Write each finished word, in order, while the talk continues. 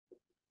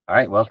All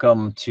right,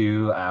 welcome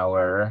to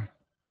our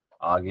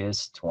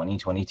August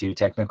 2022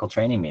 technical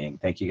training meeting.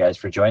 Thank you guys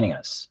for joining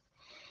us.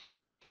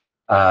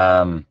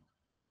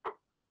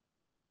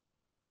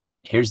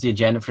 Here's the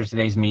agenda for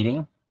today's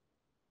meeting.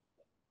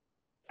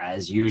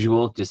 As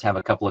usual, just have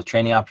a couple of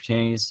training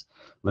opportunities,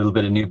 a little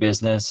bit of new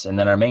business, and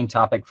then our main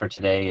topic for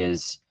today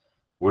is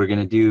we're going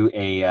to do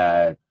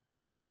a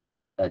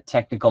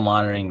technical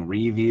monitoring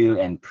review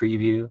and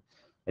preview.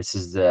 This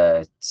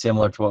is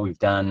similar to what we've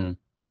done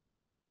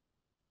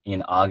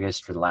in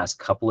August for the last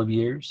couple of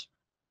years.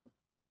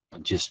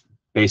 Just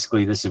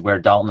basically, this is where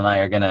Dalton and I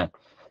are going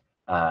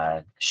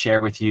to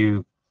share with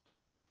you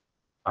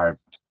our,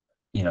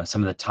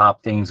 some of the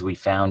top things we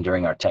found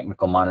during our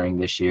technical monitoring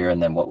this year,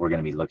 and then what we're going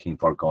to be looking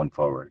for going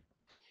forward.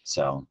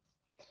 So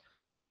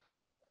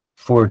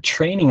for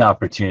training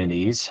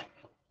opportunities,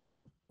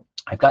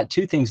 I've got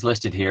two things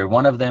listed here.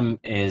 One of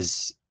them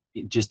is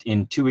just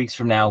in 2 weeks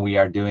from now, we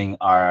are doing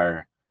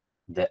a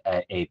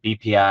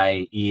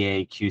BPI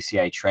EA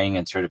QCI training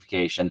and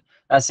certification.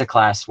 That's a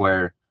class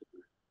where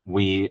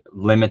we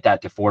limit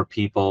that to 4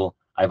 people.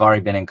 I've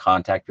already been in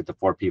contact with the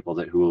 4 people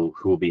who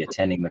will be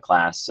attending the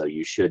class, so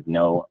you should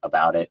know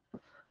about it.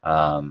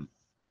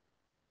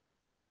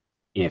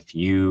 If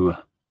you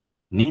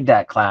need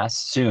that class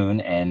soon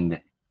and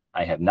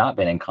I have not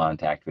been in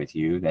contact with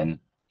you,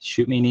 then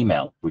shoot me an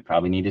email. We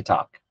probably need to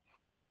talk.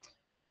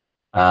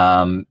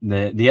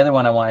 The other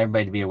one I want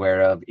everybody to be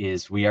aware of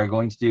is we are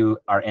going to do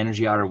our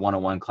Energy Auditor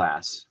 101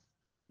 class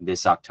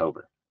this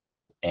October.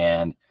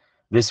 And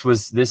this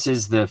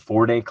is the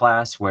 4-day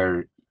class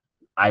where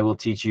I will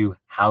teach you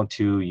how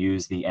to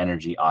use the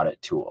energy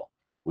audit tool.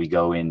 We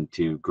go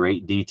into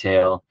great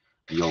detail.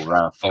 You'll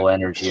run a full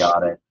energy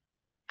audit.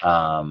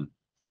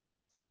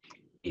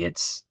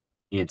 It's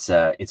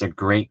a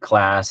great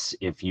class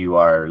if you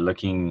are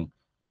looking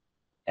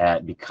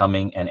at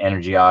becoming an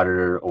energy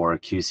auditor or a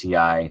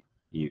QCI.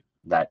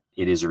 That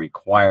it is a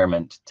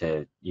requirement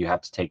you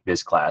have to take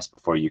this class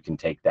before you can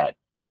take the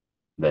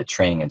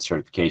training and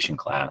certification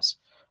class.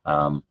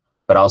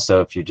 But also,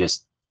 if you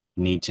just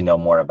need to know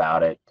more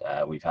about it,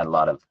 we've had a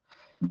lot of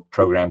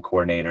program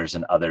coordinators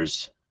and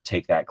others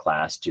take that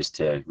class just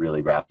to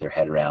really wrap their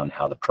head around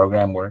how the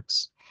program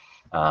works.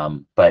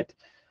 But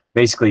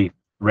basically,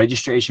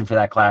 registration for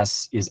that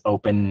class is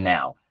open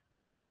now.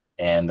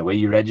 And the way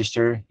you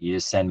register, you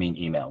just send me an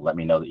email. Let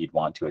me know that you'd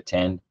want to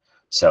attend.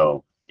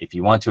 So if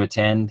you want to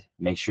attend,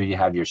 make sure you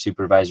have your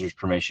supervisor's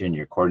permission,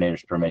 your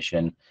coordinator's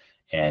permission,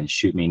 and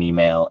shoot me an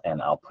email,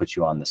 and I'll put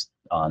you on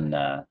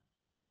the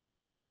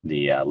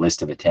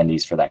list of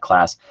attendees for that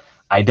class.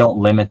 I don't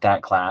limit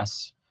that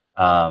class.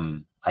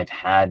 I've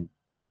had,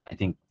 I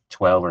think,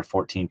 12 or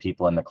 14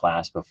 people in the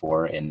class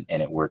before, and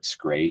it works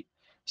great.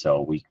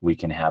 So we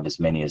can have as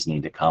many as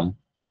need to come.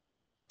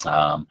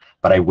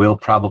 But I will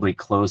probably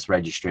close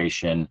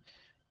registration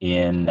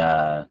in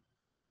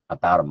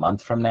about a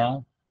month from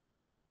now,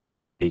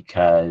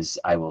 because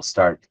I will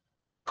start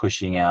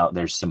pushing out.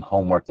 There's some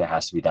homework that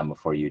has to be done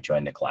before you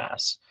join the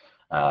class.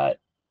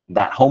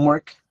 That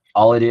homework,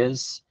 all it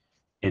is,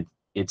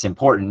 it's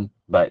important,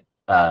 but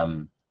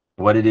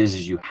what it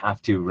is you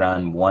have to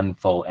run one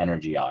full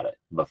energy audit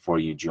before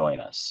you join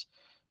us.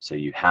 So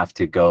you have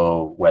to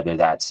go, whether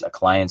that's a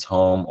client's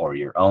home or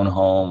your own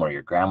home or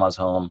your grandma's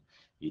home,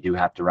 you do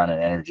have to run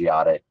an energy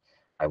audit.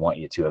 I want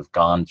you to have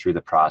gone through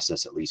the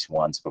process at least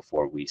once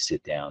before we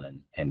sit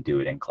down and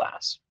do it in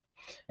class.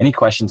 Any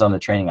questions on the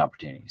training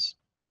opportunities?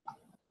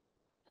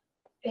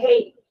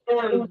 Hey,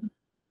 are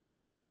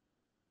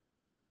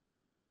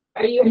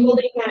you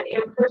holding that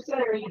in person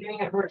or are you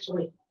doing it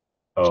virtually?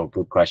 Oh,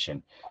 good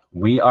question.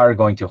 We are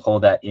going to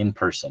hold that in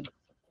person.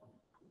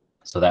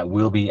 So that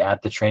will be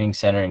at the training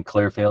center in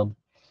Clearfield.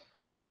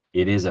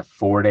 It is a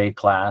 4-day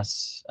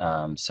class.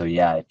 So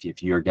yeah,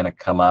 if you're going to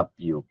come up,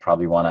 you'll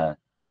probably want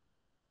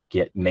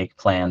to make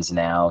plans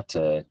now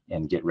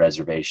and get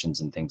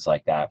reservations and things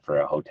like that for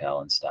a hotel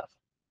and stuff.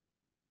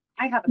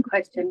 I have a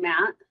question,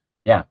 Matt.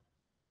 Yeah.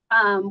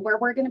 Where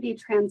we're going to be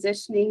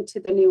transitioning to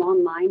the new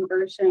online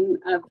version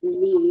of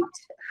Meet,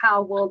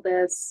 how will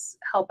this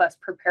help us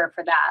prepare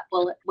for that?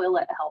 Will it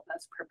help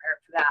us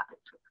prepare for that?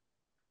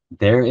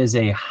 There is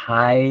a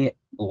high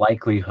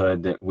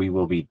likelihood that we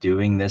will be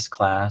doing this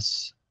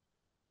class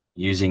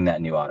using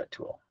that new audit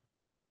tool.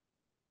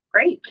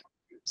 Great.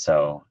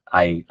 So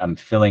I'm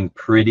feeling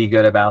pretty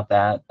good about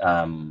that.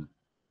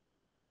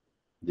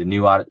 The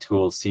new audit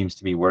tool seems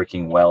to be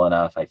working well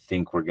enough. I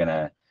think we're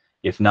gonna,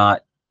 if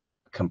not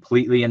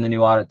completely in the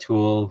new audit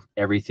tool,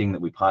 everything that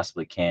we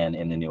possibly can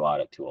in the new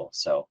audit tool.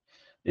 So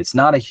it's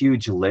not a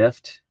huge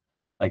lift.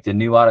 Like, the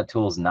new audit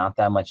tool is not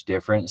that much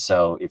different.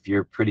 So if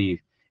you're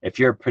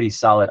a pretty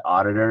solid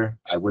auditor,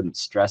 I wouldn't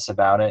stress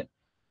about it.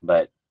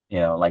 But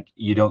like,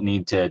 you don't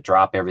need to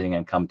drop everything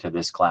and come to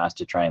this class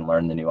to try and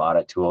learn the new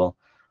audit tool.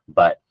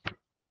 But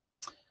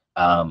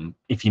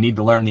if you need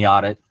to learn the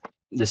audit,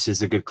 this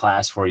is a good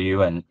class for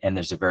you, and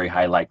there's a very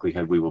high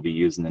likelihood we will be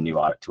using the new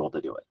audit tool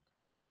to do it.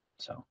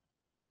 So,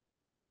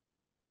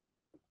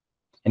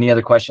 any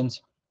other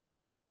questions?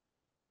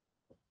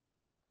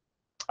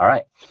 All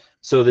right.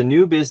 So the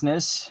new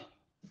business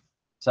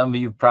some of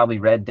you probably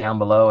read down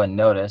below and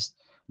noticed.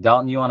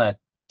 Dalton, you want to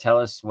tell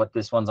us what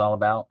this one's all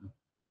about?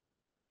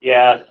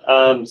 Yeah,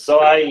 so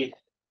I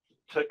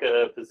took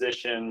a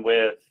position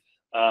with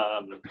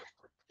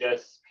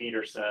Jess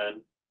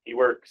Peterson.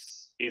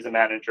 He's a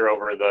manager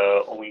over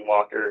the Only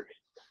Walker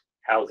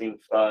Housing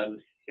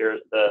Fund here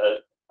at the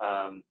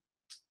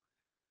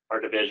our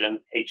division,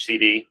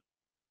 HCD.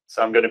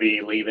 So I'm going to be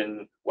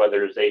leaving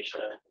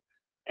weatherization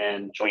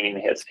and joining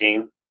his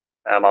team.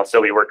 I'll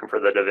still be working for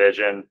the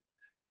division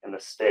in the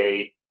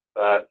state,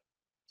 but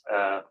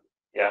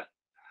yeah.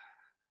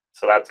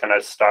 So that's going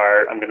to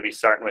start. I'm going to be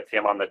starting with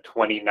him on the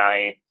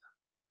 29th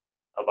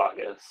of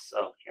August,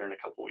 so here in a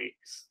couple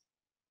weeks.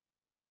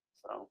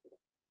 So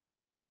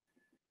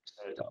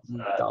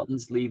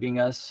Dalton's leaving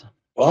us.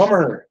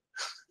 Bummer.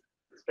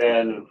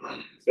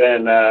 it's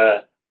been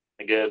a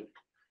good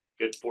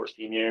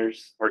 14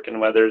 years working in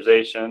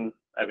weatherization.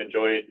 I've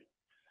enjoyed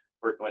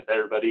working with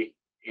everybody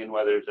in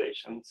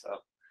weatherization, so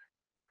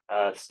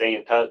stay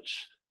in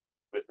touch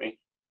with me.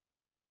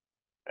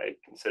 I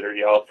consider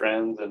y'all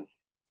friends, and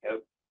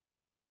yep.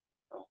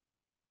 So.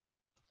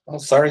 I'm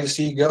sorry to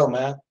see you go,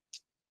 Matt.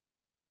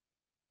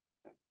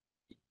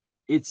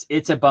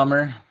 It's a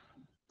bummer,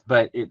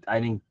 but I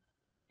think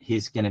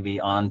he's going to be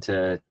on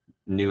to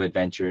new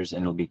adventures,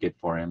 and it'll be good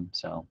for him.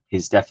 So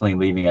he's definitely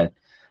leaving a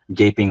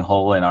gaping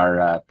hole in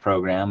our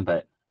program,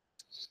 but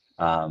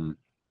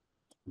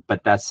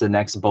that's the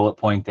next bullet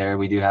point there.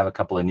 We do have a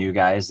couple of new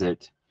guys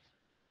that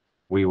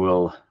we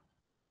will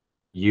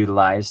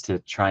utilize to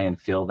try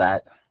and fill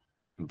that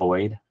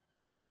void.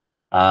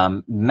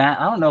 Matt,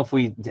 I don't know if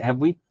we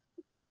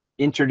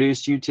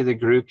introduced you to the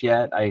group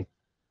yet.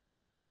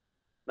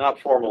 Not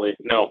formally,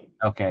 no.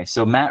 Okay,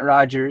 so Matt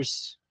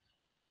Rogers,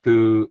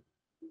 who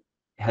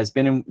has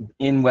been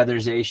in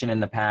weatherization in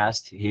the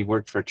past. He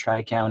worked for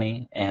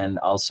Tri-County and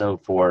also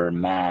for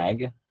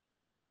MAG,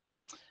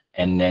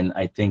 and then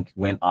I think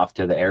went off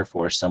to the Air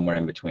Force somewhere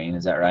in between.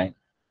 Is that right?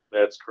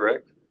 That's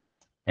correct.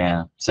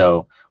 Yeah.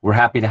 So we're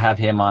happy to have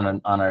him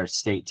on our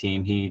state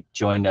team. He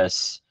joined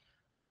us,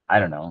 I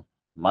don't know,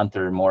 a month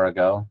or more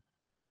ago.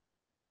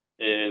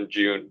 In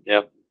June,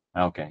 yep.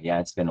 Okay, yeah,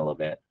 it's been a little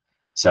bit.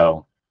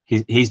 So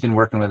he's been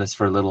working with us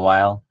for a little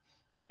while.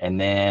 And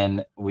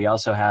then we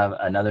also have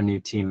another new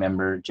team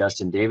member,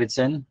 Justin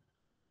Davidson.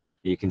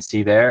 You can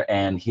see there,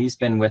 and he's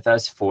been with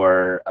us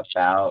for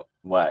about,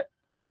 what,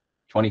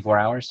 24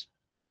 hours?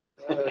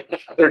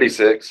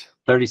 36.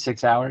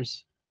 36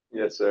 hours?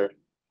 Yes, sir.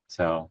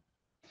 So,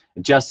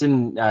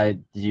 Justin,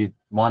 do you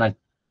want to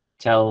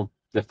tell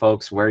the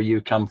folks where you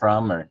come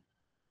from, or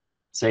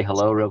say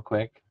hello real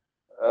quick?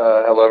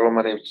 Hello, everyone.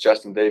 My name is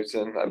Justin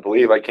Davidson. I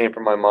believe I came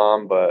from my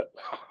mom, but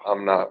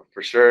I'm not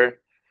for sure.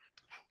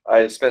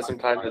 I spent some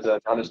time as a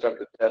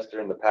non-destructive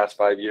tester in the past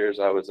 5 years.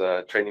 I was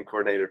a training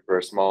coordinator for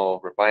a small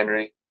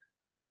refinery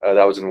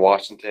that was in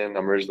Washington.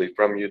 I'm originally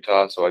from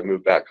Utah, so I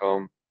moved back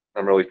home.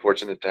 I'm really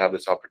fortunate to have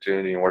this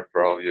opportunity and work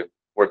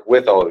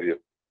with all of you.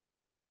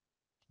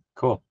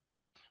 Cool.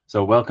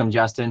 So welcome,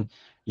 Justin.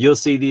 You'll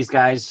see these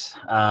guys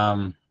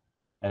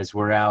as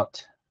we're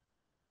out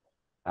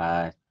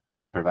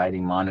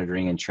providing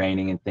monitoring and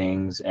training and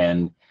things.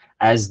 And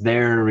as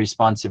their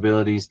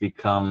responsibilities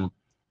become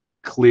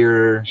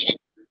clearer,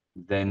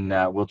 then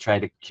we'll try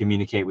to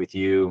communicate with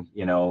you,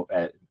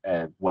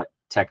 what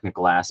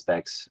technical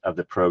aspects of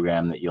the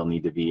program that you'll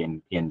need to be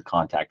in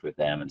contact with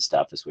them and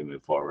stuff as we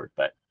move forward.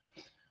 But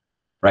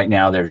right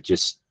now they're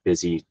just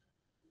busy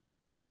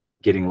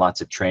getting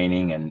lots of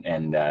training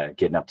and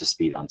getting up to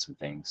speed on some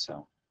things.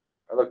 So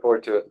I look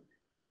forward to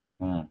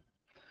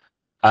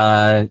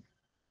it.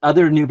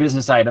 Other new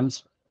business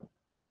items.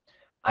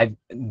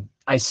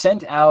 I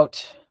sent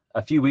out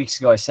a few weeks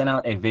ago, I sent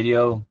out a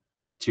video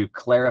to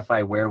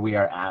clarify where we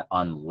are at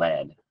on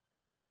lead.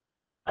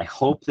 I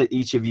hope that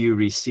each of you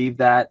received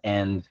that,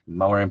 and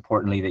more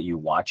importantly, that you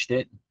watched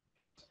it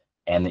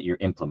and that you're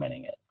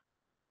implementing it.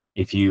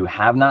 If you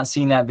have not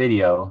seen that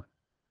video,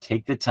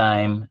 take the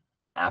time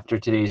after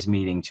today's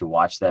meeting to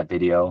watch that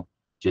video.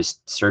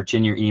 Just search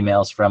in your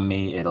emails from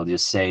me. It'll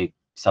just say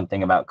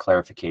something about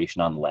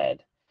clarification on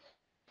lead.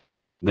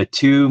 The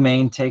two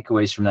main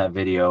takeaways from that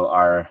video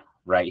are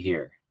right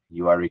here.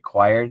 You are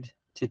required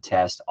to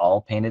test all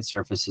painted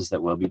surfaces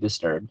that will be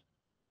disturbed.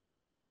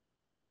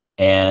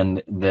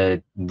 And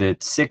the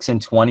 6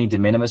 and 20 de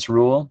minimis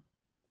rule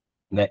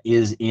that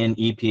is in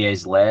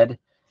EPA's lead,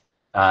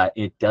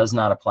 it does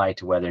not apply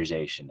to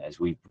weatherization. As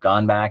we've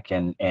gone back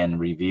and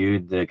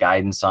reviewed the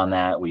guidance on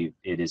that,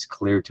 it is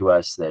clear to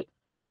us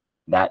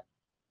that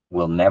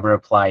will never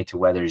apply to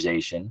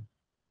weatherization.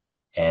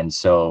 And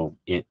so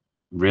it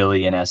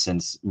really, in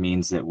essence,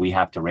 means that we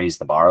have to raise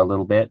the bar a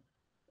little bit.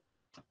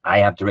 I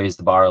have to raise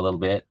the bar a little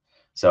bit.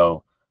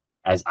 So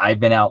as I've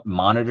been out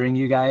monitoring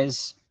you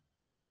guys,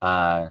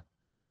 I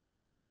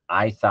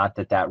thought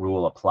that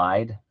rule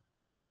applied.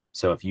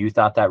 So if you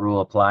thought that rule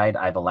applied,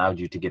 I've allowed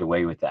you to get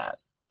away with that.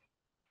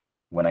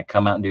 When I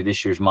come out and do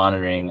this year's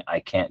monitoring,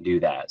 I can't do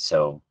that.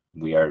 So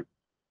we are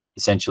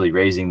essentially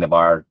raising the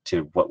bar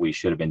to what we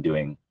should have been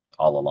doing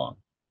all along.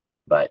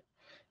 But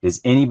Does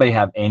anybody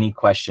have any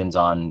questions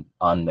on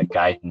the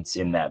guidance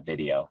in that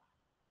video?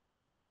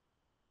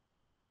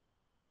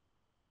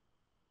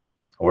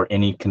 Or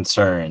any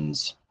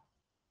concerns?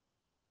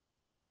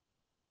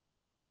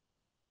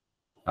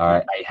 All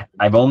right,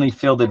 I've only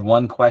fielded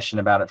one question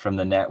about it from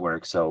the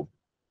network, so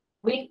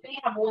We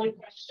have one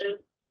question.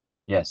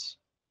 yes.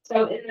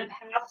 So in the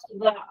past,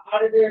 the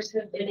auditors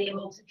have been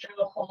able to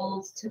drill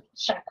holes to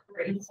check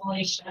for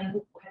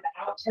insulation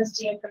without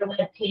testing for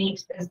lead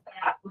paint. Is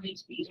that going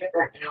to be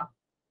different now?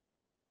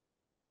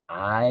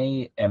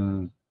 I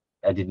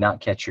did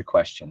not catch your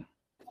question.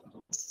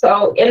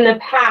 So in the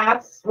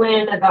past,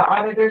 when the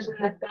auditors in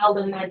the field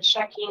and they're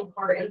checking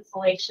for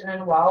insulation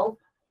and walls,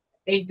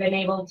 they've been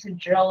able to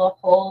drill a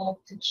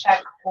hole to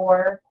check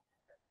for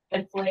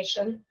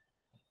insulation.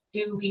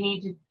 Do we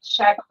need to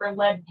check for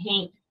lead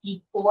paint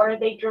before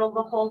they drill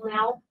the hole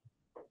now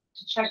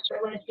to check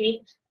for lead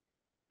paint?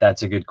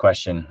 That's a good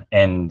question.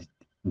 And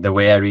the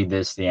way I read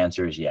this, the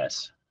answer is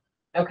yes.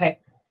 Okay.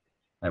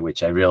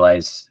 Which I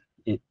realize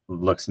it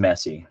looks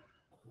messy.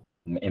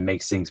 It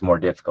makes things more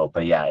difficult.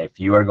 But yeah, if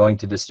you are going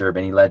to disturb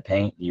any lead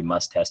paint, you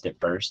must test it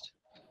first.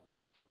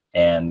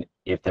 And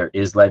if there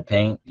is lead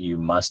paint, you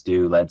must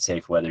do lead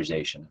safe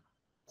weatherization.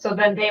 So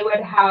then they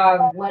would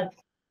have lead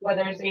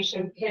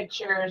weatherization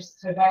pictures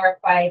to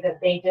verify that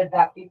they did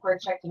that before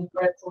checking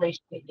for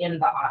insulation in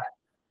the audit.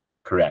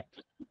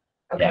 Correct.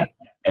 Okay. Yeah.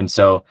 And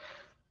so,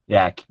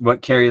 yeah,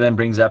 what Carrie Lynn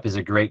brings up is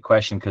a great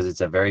question because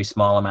it's a very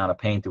small amount of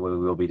paint that we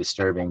will be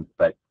disturbing,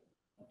 but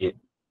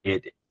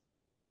it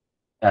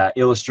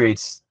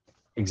illustrates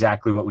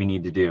exactly what we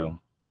need to do.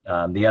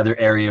 The other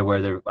area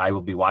where I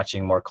will be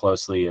watching more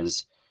closely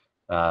is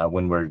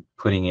when we're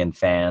putting in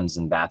fans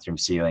and bathroom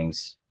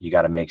ceilings. You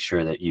got to make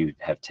sure that you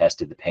have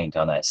tested the paint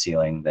on that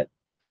ceiling.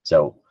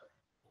 So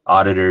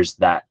auditors,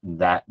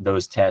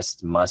 those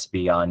tests must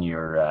be on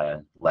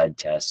your lead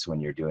tests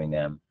when you're doing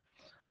them.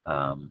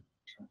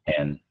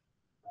 And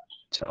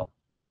so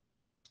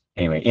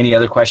anyway, any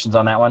other questions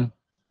on that one?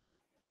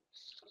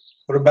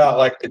 What about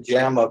like the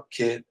jam up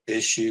kit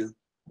issue?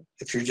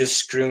 If you're just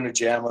screwing a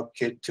jam up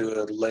kit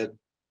to a lead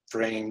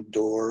frame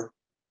door,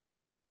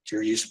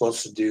 are you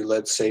supposed to do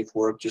lead safe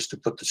work just to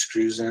put the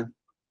screws in?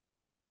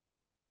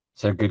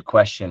 It's a good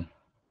question.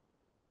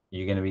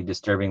 You're going to be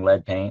disturbing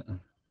lead paint?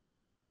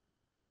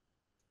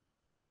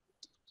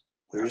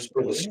 We just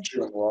put a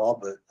screw in the wall,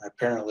 but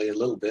apparently a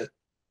little bit.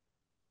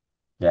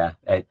 Yeah,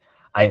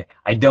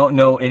 I don't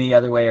know any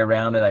other way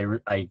around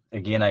it.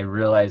 I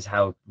realize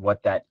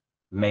what that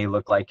may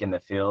look like in the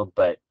field,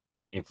 but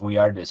if we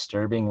are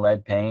disturbing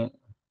lead paint,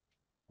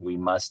 we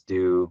must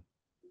do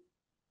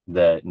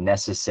the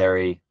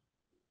necessary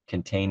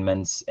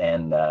containments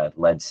and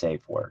lead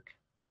safe work.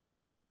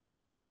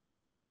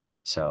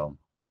 So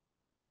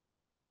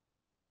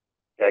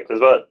Yeah,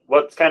 because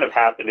what's kind of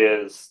happened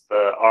is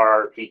the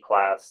RRP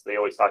class, they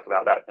always talk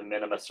about that de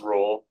minimis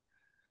rule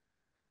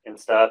and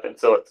stuff, and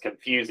so it's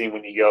confusing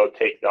when you go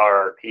take the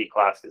RRP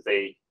class because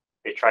they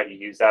try to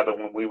use that, but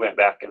when we went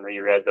back and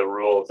reread the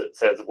rules, it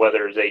says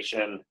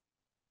weatherization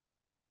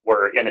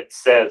work, and it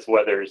says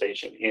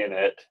weatherization in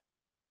it.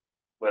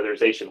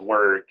 Weatherization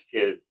work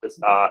does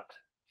not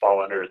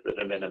fall under the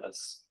de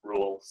minimis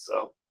rules,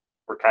 so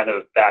we're kind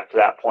of back to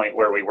that point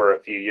where we were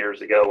a few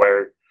years ago,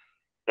 where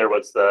there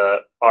was the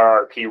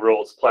RRP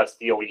rules plus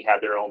DOE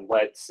had their own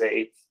lead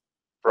safe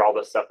for all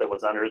the stuff that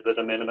was under the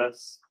de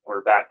minimis.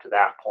 We're back to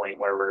that point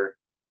where we're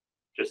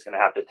just going to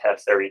have to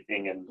test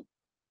everything and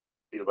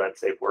do lead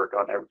safe work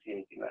on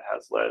anything that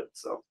has lead.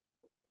 So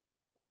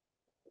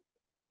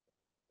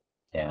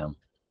yeah.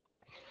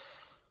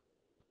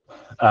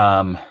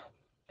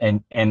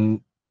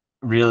 And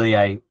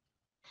really,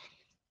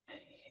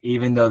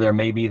 even though there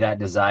may be that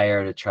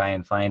desire to try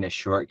and find a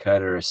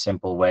shortcut or a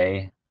simple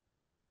way,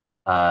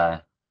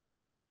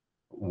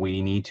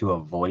 we need to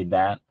avoid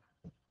that.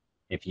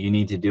 If you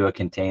need to do a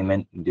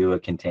containment, do a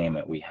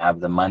containment. We have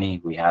the money,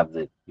 we have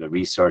the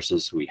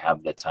resources, we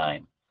have the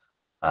time.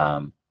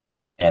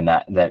 And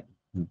that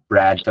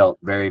Brad felt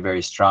very,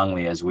 very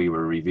strongly as we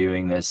were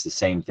reviewing this, the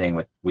same thing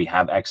with, we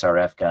have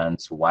XRF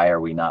guns. Why are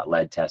we not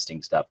lead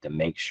testing stuff to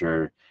make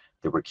sure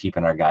that we're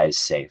keeping our guys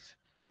safe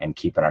and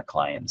keeping our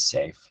clients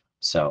safe?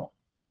 So,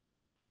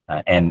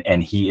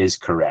 and he is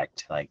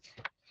correct. Like,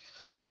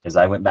 as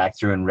I went back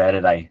through and read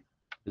it,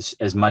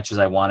 as much as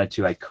I wanted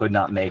to, I could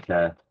not make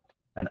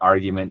an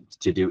argument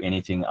to do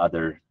anything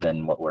other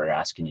than what we're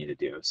asking you to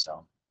do.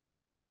 So,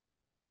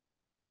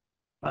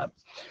 all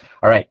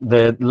right.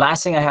 The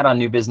last thing I had on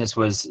new business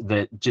was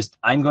that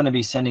I'm going to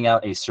be sending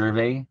out a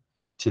survey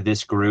to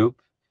this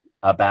group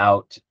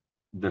about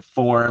the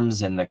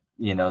forms and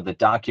the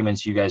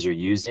documents you guys are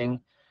using.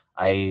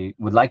 I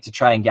would like to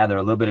try and gather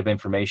a little bit of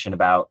information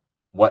about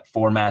what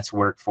formats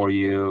work for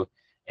you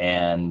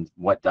and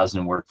what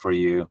doesn't work for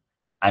you.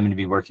 I'm going to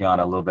be working on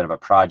a little bit of a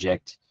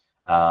project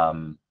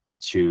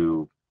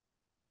to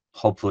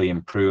hopefully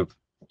improve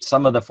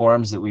some of the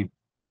forms that we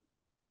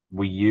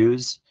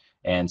use.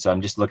 And so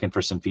I'm just looking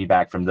for some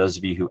feedback from those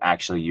of you who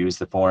actually use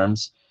the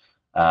forms.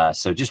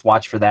 So just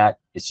watch for that.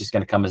 It's just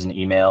going to come as an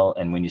email,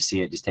 and when you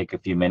see it, just take a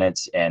few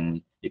minutes,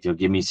 and if you'll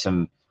give me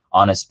some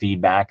honest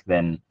feedback,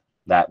 then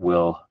that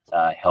will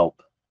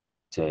help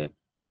to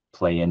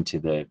play into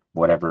the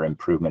whatever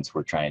improvements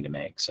we're trying to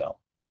make. So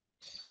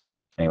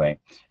anyway,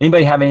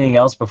 anybody have anything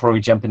else before we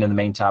jump into the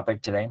main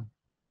topic today?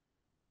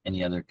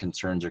 Any other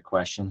concerns or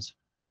questions?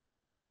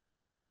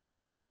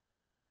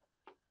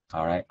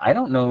 All right. I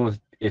don't know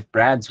if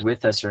Brad's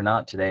with us or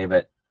not today,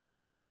 but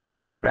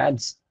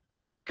Brad's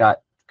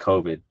got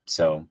COVID,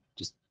 so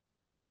just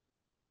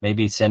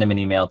maybe send him an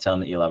email, tell him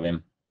that you love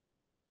him.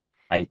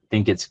 I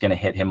think it's going to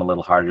hit him a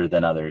little harder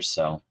than others,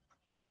 so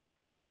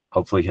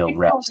hopefully he'll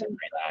rest and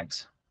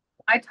relax.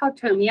 I talked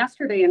to him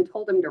yesterday and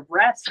told him to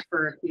rest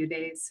for a few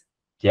days.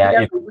 Yeah,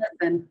 He doesn't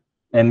listen.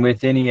 And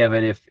with any of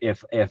it,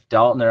 if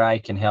Dalton or I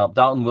can help,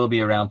 Dalton will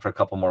be around for a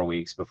couple more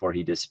weeks before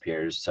he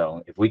disappears.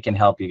 So if we can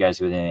help you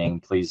guys with anything,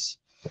 please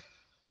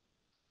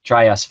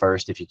try us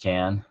first if you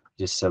can,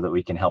 just so that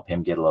we can help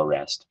him get a little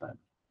rest. But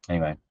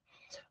anyway,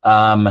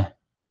 all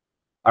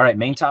right,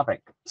 main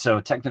topic. So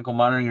technical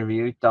monitoring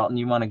review. Dalton,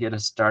 you want to get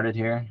us started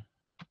here?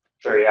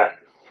 Sure, yeah.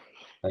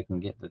 If I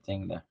can get the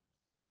thing to.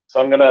 So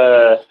I'm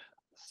gonna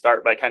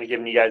start by kind of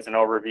giving you guys an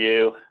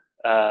overview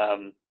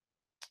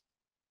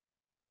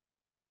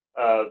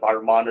of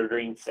our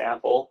monitoring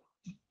sample.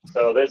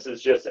 So this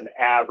is just an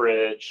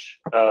average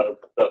of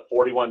the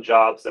 41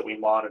 jobs that we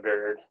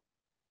monitored,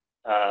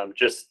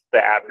 just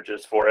the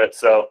averages for it.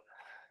 So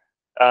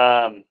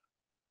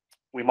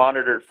we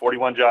monitored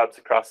 41 jobs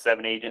across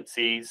 7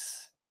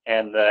 agencies,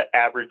 and the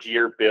average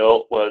year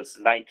built was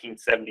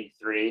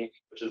 1973,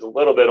 which is a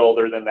little bit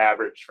older than the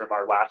average from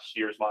our last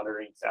year's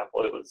monitoring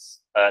sample. It was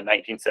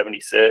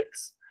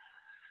 1976.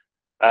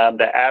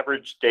 The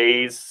average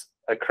days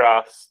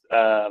across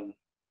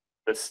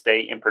the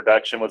state in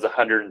production was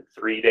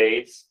 103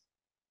 days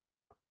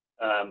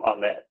on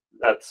that.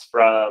 That's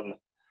from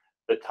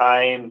the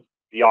time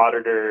the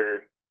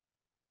auditor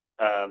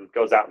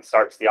goes out and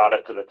starts the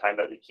audit to the time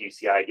that the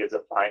QCI gives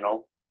a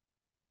final,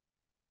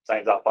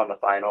 signs off on the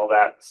final.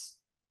 That's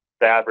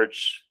the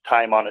average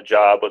time on a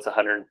job was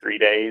 103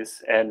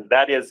 days. And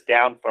that is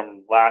down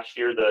from last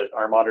year,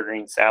 our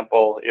monitoring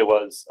sample, it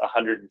was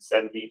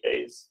 170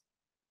 days.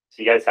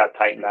 So you guys have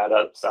tightened that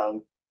up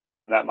some.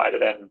 And that might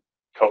have been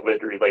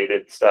COVID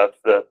related stuff,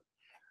 the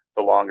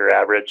longer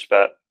average,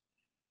 but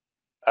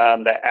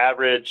the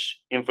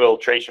average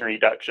infiltration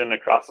reduction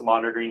across the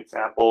monitoring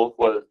sample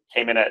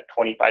came in at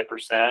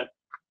 25%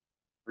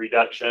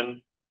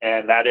 reduction,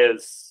 and that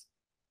is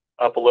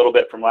up a little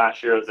bit from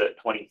last year. It was at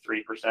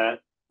 23%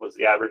 was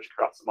the average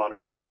across the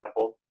monitoring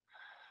sample.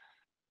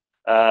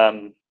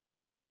 And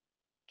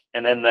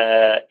then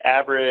the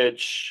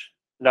average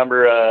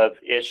number of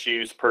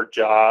issues per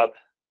job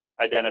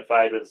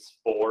identified was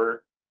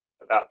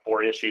about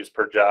 4 issues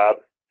per job.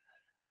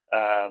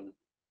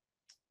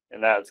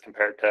 And that was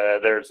compared to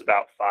there's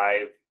about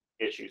 5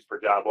 issues per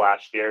job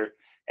last year.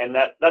 And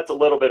that's a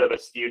little bit of a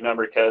skewed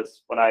number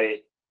because when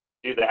I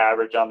do the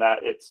average on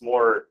that, it's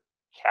more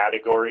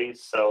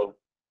categories. So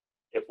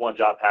if one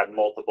job had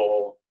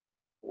multiple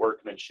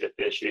workmanship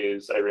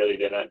issues, I really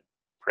didn't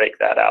break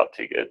that out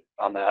too good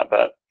on that.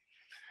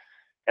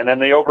 And then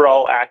the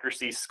overall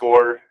accuracy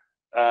score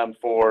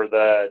for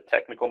the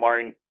technical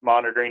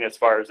monitoring as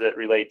far as it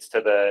relates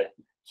to the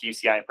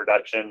QCI in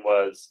production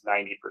was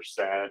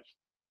 90%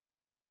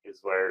 is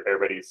where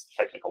everybody's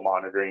technical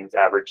monitoring's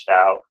averaged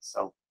out.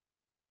 So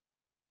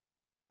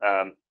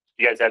if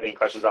you guys have any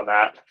questions on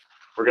that,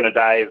 we're gonna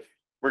dive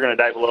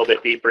a little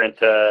bit deeper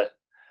into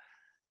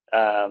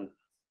well,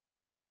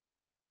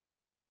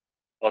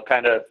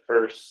 kind of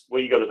first, will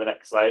you go to the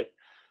next slide?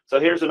 So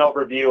here's an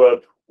overview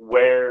of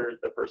where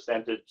the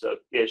percentage of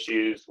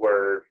issues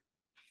were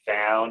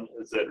found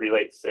as it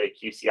relates to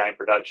QCI in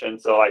production.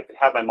 So I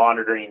have my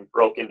monitoring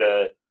broken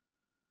into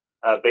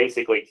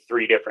basically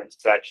 3 different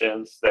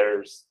sections.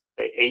 There's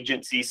the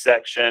agency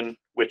section,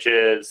 which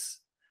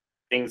is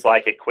things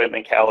like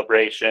equipment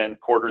calibration,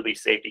 quarterly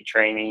safety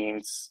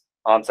trainings,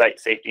 on-site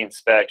safety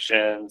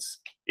inspections,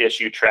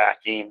 issue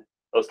tracking,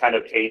 those kind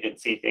of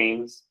agency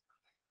things.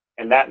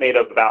 And that made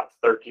up about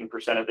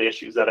 13% of the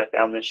issues that I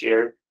found this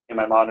year in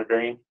my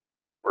monitoring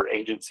were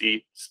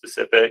agency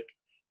specific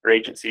or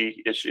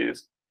agency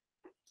issues.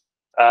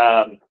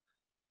 43%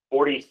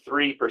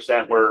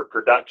 were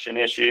production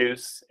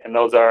issues, and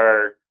those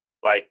are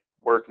like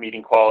work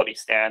meeting quality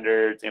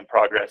standards, in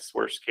progress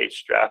worst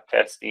case draft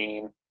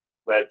testing,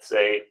 lead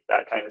safe,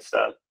 that kind of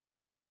stuff.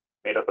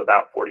 Made up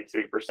about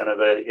 43% of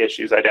the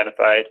issues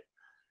identified.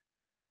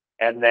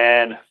 And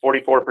then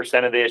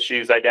 44% of the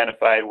issues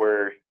identified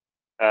were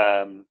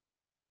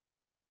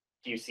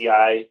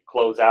QCI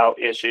closeout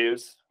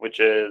issues, which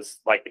is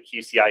like the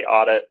QCI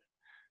audit,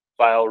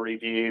 file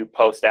review,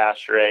 post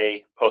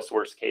ASHRAE, post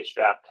worst case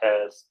draft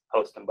test,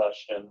 post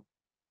combustion,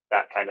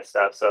 that kind of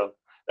stuff. So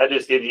that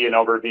just gives you an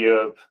overview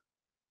of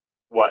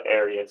what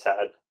areas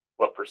had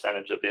what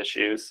percentage of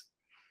issues.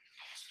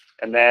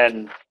 And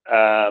then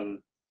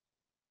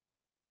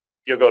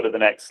you'll go to the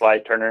next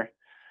slide, Turner.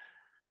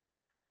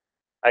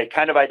 I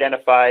kind of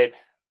identified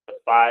the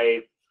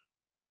 5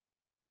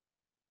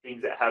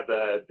 things that have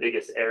the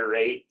biggest error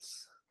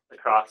rates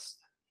across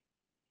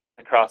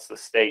the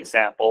state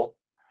sample.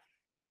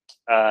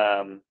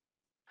 And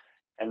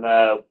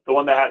the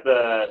one that had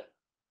the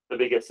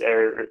biggest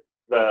error,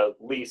 the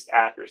least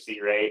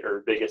accuracy rate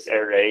or biggest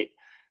error rate,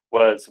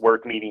 was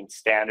work meeting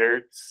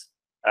standards.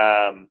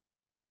 And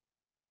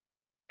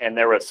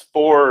there was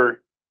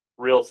 4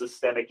 real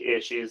systemic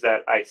issues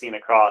that I seen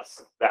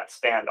across that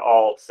spanned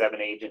all 7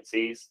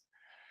 agencies.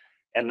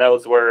 And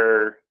those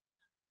were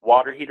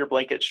water heater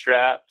blanket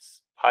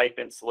straps, pipe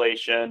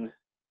insulation,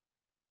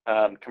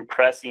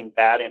 compressing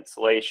bad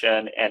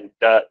insulation, and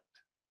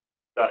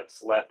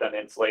ducts left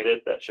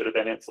uninsulated that should have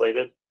been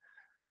insulated.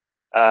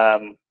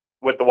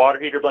 With the water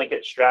heater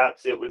blanket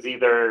straps, it was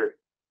either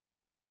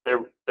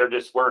there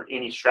just weren't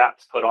any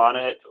straps put on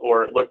it,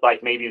 or it looked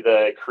like maybe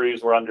the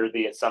crews were under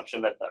the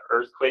assumption that the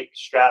earthquake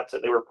straps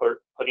that they were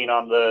putting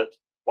on the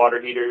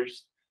water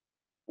heaters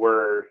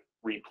were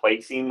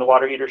replacing the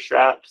water heater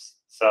straps.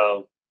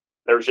 So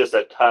there was just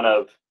a ton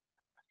of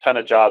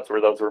jobs where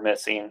those were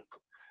missing.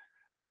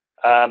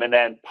 And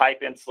then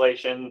pipe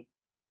insulation,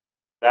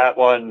 that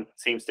one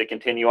seems to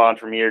continue on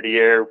from year to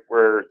year,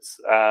 where it's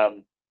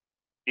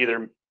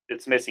either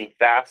it's missing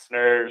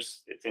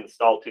fasteners, it's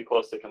installed too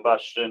close to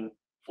combustion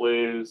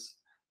flues,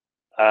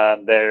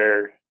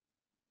 they're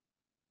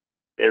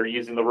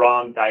using the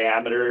wrong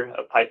diameter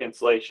of pipe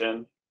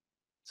insulation,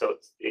 so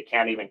it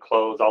can't even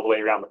close all the way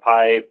around the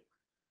pipe,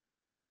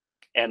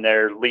 and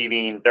they're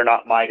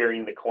not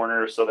mitering the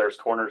corners, so there's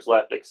corners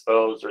left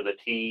exposed, or the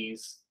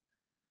T's,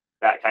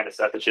 that kind of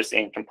stuff. It's just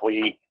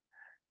incomplete.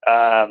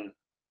 And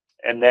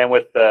then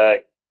with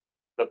the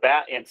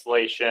bat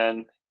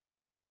insulation,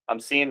 I'm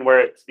seeing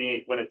when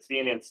it's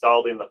being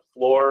installed in the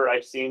floor,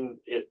 I've seen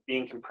it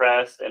being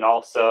compressed, and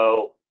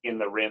also in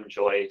the rim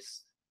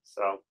joist.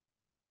 So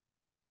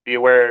be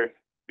aware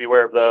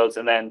of those.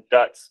 And then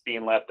ducts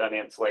being left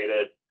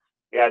uninsulated.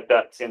 We had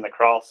ducts in the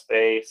crawl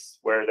space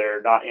where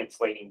they're not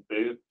insulating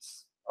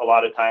boots. A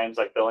lot of times,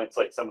 like, they'll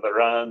insulate some of the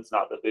runs,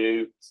 not the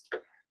boots.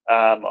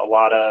 A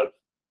lot of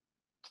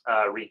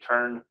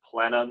return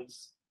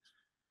plenums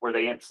where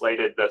they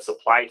insulated the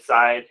supply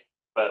side,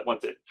 but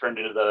once it turned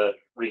into the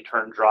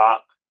return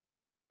drop,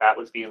 that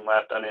was being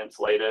left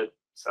uninsulated.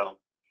 So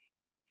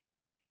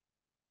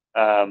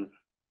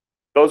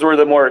those were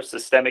the more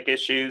systemic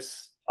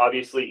issues.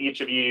 Obviously, each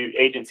of you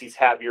agencies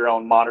have your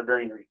own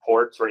monitoring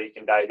reports where you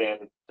can dive in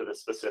to the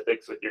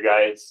specifics with your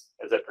guys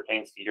as it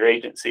pertains to your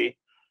agency.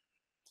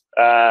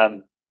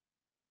 The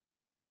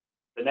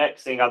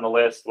next thing on the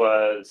list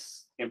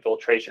was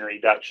infiltration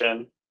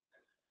reduction.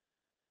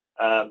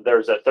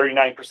 There's a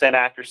 39%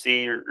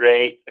 accuracy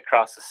rate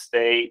across the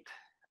state.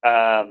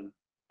 And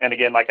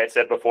again, like I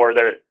said before,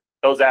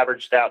 those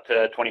averaged out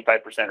to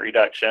 25%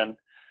 reduction.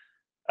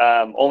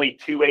 Only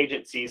 2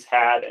 agencies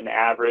had an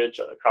average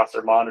across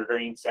their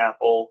monitoring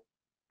sample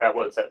that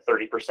was at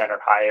 30% or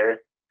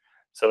higher.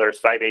 So there's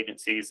 5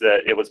 agencies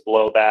that it was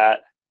below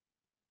that.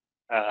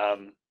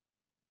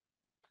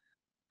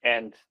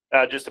 And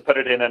just to put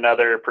it in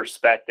another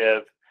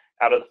perspective,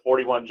 out of the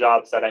 41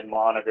 jobs that I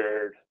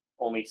monitored,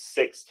 only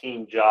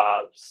 16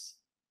 jobs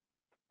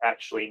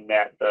actually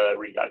met the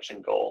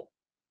reduction goal.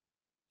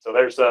 So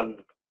there's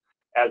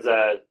as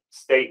a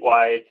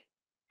statewide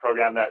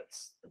program,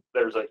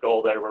 there's a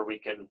goal there where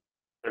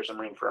there's some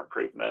room for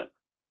improvement.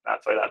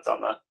 That's why that's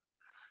on the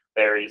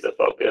areas of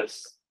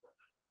focus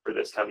for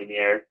this coming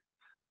year.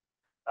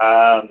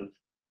 The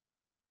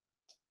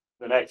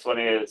next one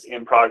is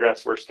in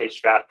progress worst case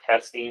strap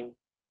testing.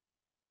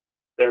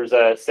 There's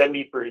a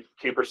 72%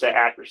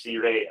 accuracy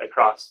rate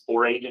across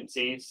 4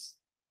 agencies.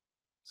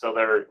 So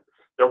there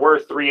were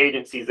 3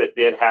 agencies that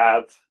did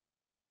have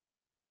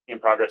in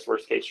progress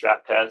worst case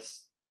strap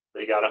tests.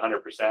 They got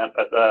 100%,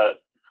 but the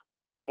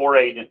 4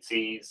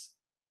 agencies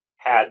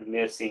had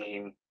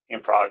missing in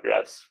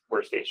progress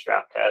worst case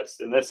strap tests.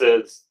 And this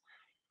is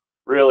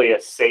really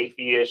a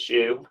safety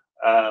issue.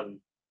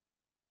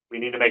 We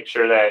need to make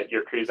sure that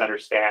your crews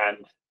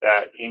understand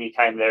that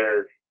anytime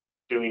they're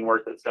doing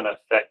work that's going to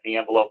affect the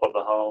envelope of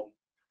the home,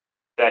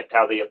 affect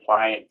how the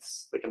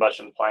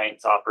combustion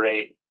appliance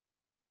operate,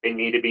 they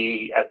need to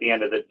be, at the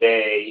end of the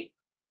day,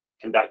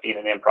 conducting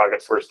an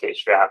in-progress worst-case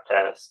strap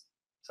test.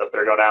 So if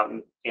they're going out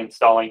and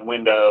installing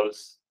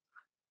windows,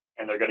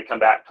 and they're going to come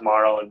back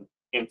tomorrow and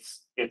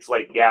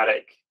insulate the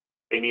attic,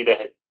 they need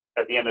to,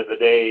 at the end of the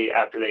day,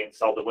 after they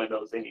install the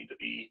windows, they need to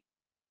be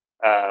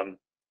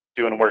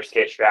doing a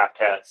worst-case strap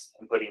test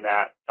and putting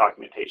that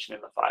documentation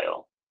in the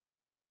file.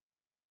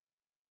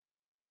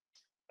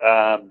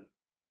 The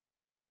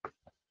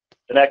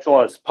next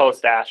one is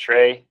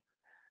post-ASHRAE.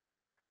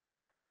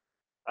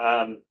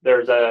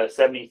 There's a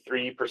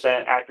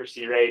 73%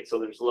 accuracy rate, so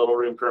there's a little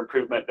room for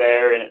improvement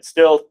there. And it's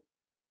still,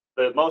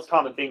 the most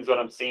common things what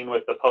I'm seeing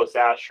with the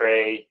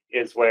post-ASHRAE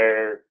is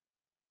where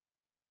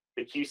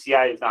the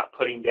QCI is not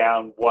putting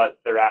down what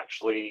they're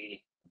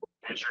actually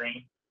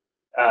measuring,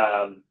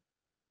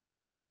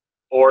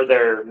 or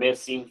they're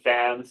missing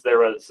fans. There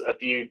was a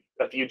few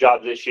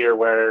jobs this year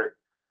where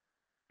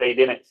they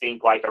didn't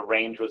think like a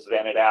range was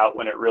vented out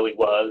when it really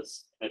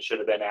was, and it should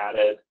have been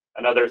added.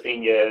 Another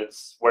thing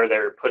is where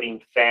they're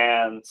putting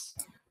fans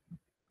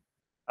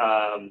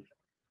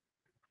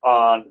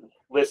on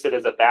listed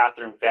as a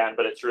bathroom fan,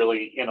 but it's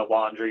really in a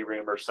laundry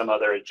room or some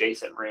other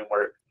adjacent room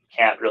where it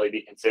can't really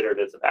be considered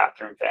as a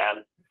bathroom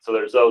fan. So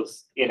there's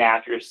those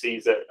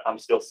inaccuracies that I'm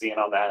still seeing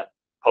on that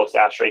post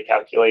ASHRAE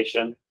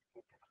calculation.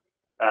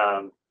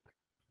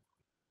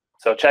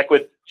 So check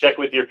with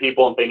your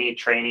people. If they need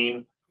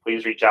training,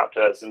 please reach out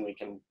to us and we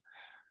can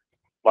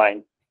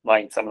line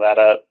some of that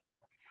up.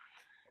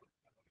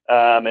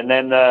 And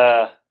then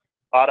the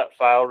audit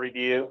file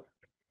review.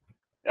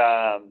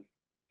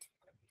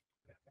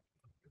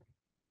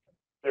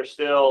 There's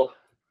still,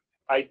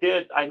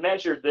 I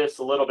measured this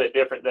a little bit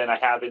different than I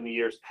have in the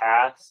years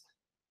past.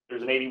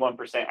 There's an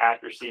 81%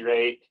 accuracy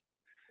rate.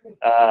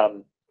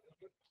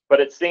 But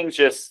it's things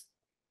just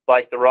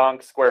like the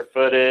wrong square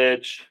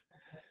footage,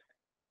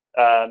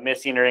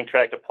 missing or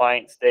incorrect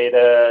appliance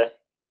data.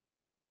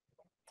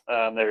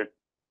 The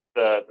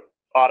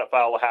audit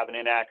file will have an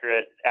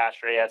inaccurate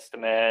ASHRAE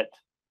estimate,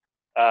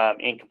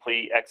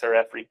 incomplete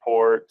XRF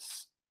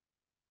reports,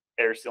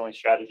 air sealing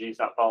strategies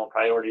not following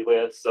priority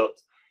lists. So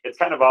it's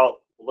kind of a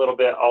little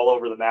bit all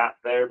over the map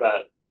there,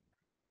 but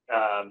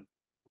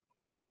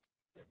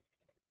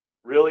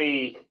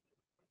really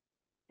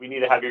we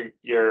need to have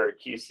your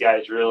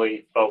QCIs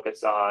really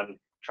focus on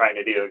trying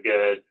to do a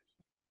good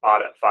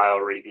audit file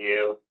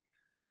review.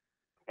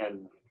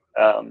 And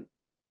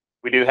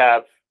we do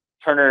have,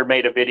 Turner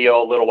made a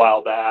video a little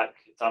while back.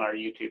 It's on our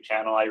YouTube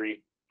channel. I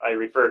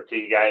refer to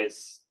you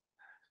guys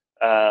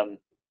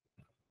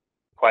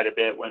quite a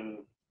bit when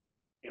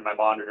in my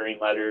monitoring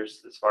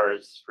letters, as far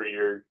as for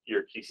your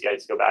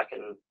QCIs to go back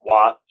and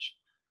watch.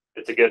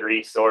 It's a good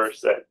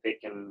resource that they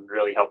can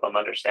really help them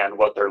understand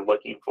what they're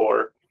looking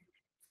for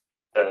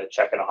to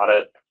check an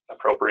audit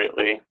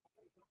appropriately.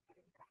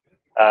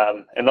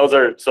 And those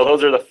are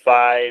the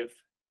 5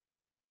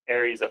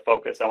 areas of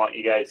focus I want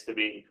you guys to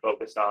be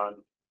focused on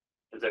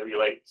as it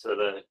relates to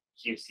the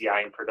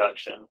QCI and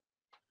production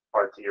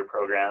parts of your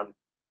program.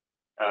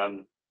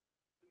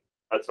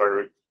 That's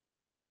where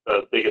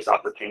the biggest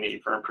opportunity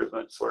for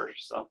improvement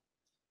source. So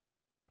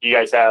do you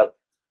guys have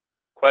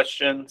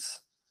questions?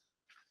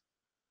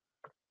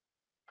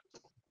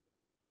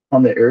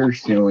 On the air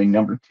sealing,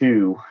 number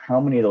 2, how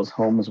many of those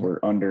homes were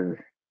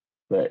under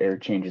the air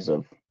changes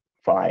of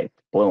 5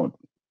 blown?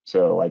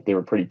 So like they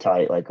were pretty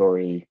tight, like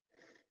already,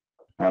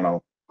 I don't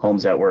know,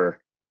 homes that were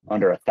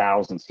under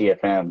 1,000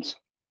 CFMs.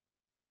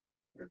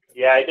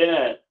 Yeah, I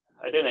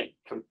didn't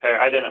compare.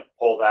 I didn't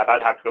pull that.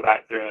 I'd have to go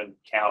back through and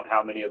count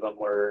how many of them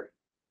were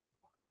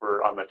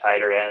on the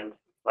tighter end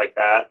like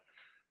that.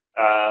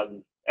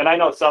 And I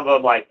know some of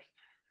them, like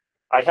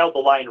I held the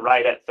line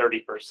right at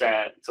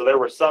 30%. So there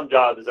were some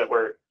jobs that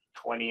were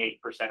 28%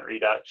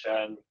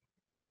 reduction,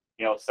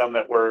 some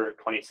that were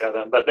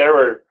 27, but there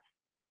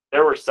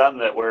were some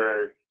that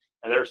were,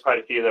 and there was quite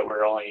a few that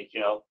were only,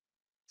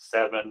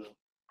 7%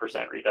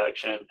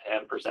 reduction,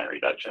 10%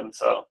 reduction.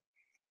 So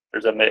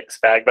there's a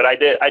mixed bag, but I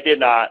did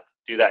not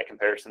do that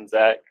comparison,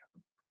 Zach.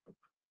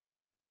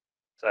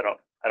 So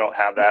I don't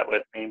have that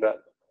with me,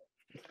 but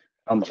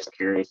I'm just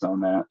curious on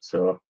that.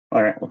 So,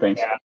 all right, well, thanks.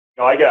 Yeah,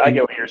 no, I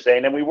get what you're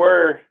saying. And we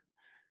were,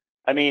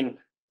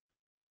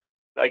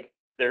 like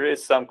there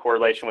is some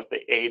correlation with the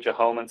age of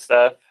home and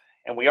stuff.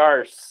 And we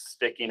are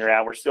sticking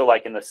around. We're still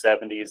like in the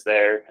 70s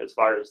there as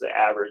far as the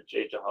average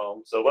age of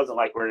home. So it wasn't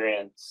like we're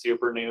in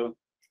super new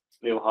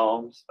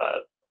homes,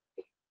 but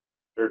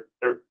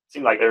there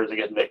seemed like there was a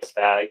good mixed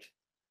bag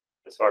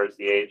as far as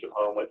the age of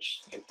home,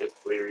 which can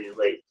typically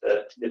relate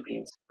to it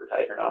being super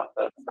tight or not.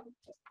 But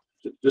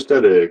just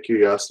out of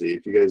curiosity,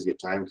 if you guys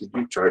get time, could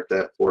you chart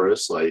that for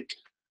us, like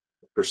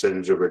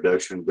percentage of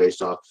reduction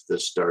based off the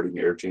starting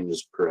air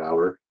changes per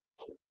hour?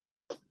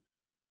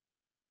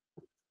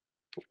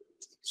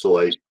 So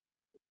like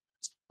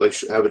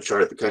have a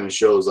chart that kind of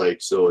shows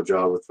like, so a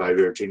job with 5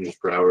 air changes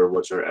per hour,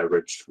 what's our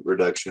average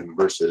reduction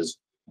versus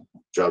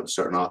jobs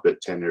starting off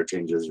at 10 air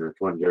changes or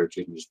 20 air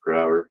changes per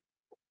hour.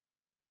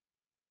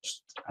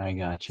 I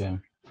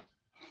gotcha.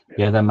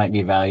 Yeah, that might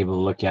be valuable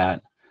to look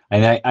at.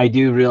 And I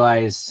do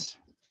realize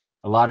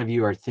a lot of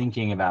you are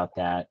thinking about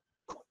that,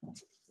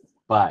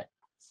 but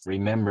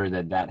remember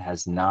that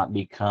is not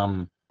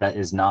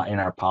in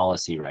our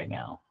policy right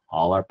now.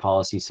 All our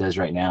policy says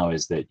right now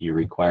is that you're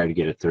required to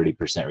get a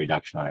 30%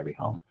 reduction on every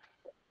home.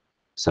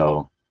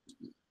 So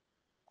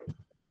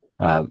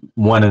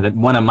one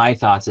of my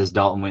thoughts as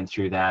Dalton went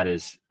through that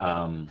is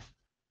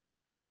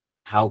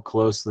how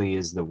closely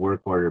is the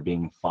work order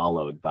being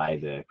followed by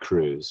the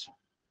crews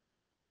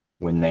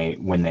when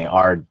they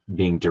are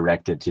being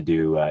directed to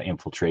do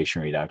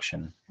infiltration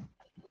reduction.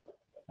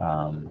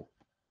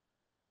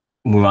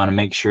 We want to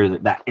make sure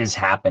that is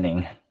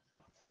happening,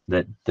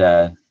 that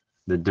the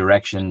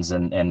directions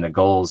and the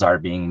goals are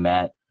being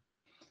met.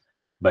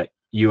 But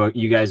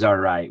you guys are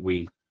right.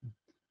 We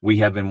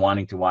have been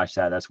wanting to watch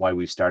that. That's why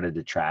we've started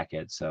to track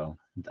it. So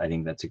I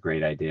think that's a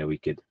great idea. We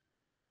could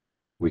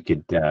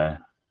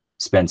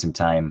spend some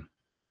time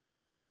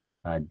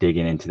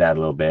digging into that a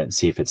little bit and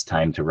see if it's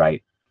time to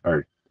write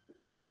or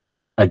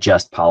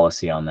adjust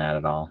policy on that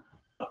at all.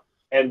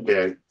 And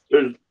Yeah,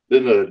 there's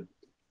been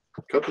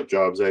a couple of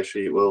jobs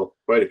actually, well,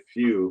 quite a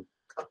few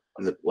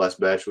in the last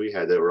batch we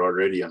had that were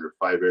already under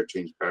 5 air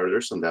change per hour.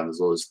 There's some down as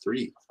low as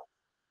 3.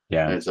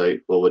 Yeah. And it's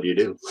like, well, what do you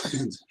do?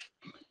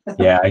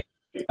 Yeah. I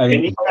and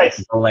you think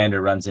guys,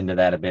 Olander runs into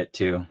that a bit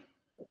too.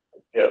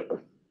 yep.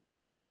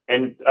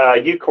 And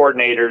you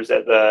coordinators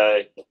at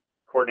the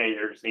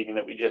coordinators meeting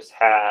that we just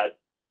had,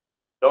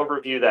 the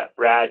overview that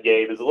Brad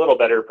gave is a little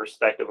better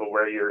perspective of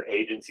where your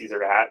agencies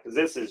are at, because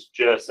this is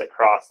just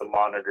across the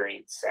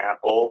monitoring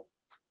sample,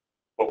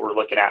 what we're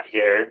looking at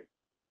here.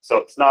 So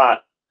it's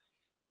not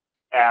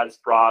as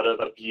broad of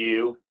a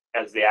view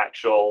as the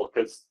actual,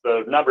 because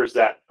the numbers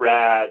that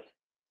Brad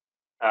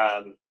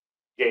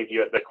gave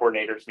you at the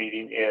coordinators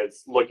meeting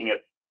is looking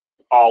at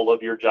all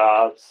of your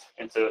jobs.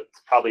 And so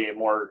it's probably a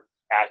more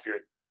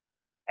accurate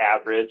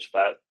average,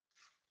 but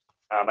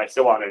I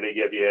still wanted to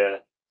give you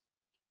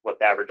what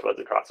the average was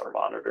across our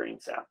monitoring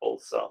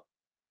samples. So,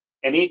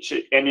 and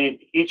in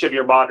each of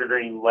your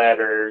monitoring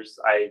letters,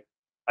 I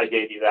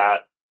gave you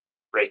that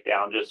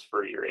breakdown just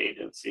for your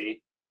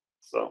agency.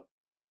 So,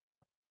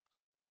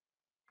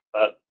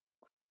 but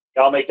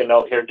I'll make a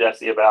note here,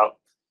 Jesse, about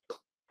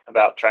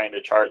trying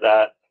to chart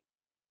that.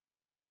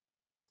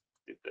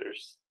 If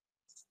there's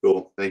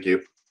Cool, thank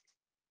you.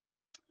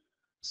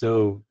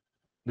 So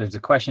there's a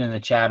question in the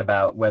chat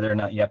about whether or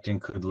not you have to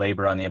include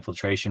labor on the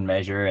infiltration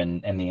measure,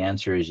 and the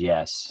answer is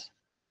yes.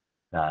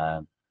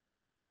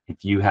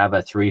 If you have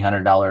a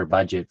 $300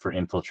 budget for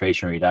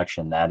infiltration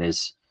reduction, that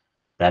is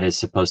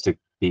supposed to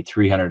be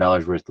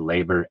 $300 worth of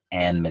labor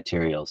and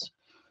materials.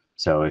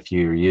 So if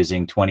you're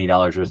using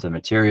 $20 worth of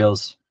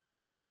materials,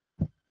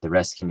 the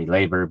rest can be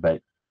labor.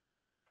 But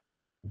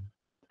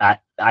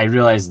I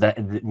realize that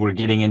we're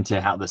getting into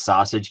how the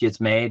sausage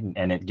gets made,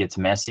 and it gets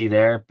messy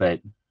there,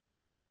 but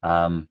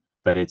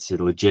it's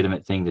a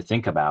legitimate thing to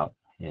think about,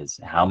 is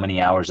how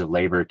many hours of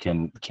labor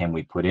can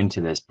we put into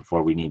this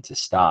before we need to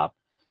stop.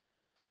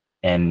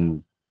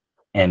 And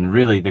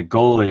really the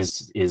goal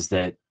is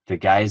that the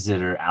guys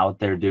that are out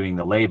there doing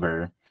the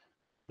labor,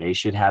 they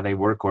should have a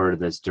work order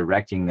that's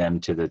directing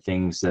them to the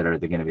things that are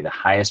going to be the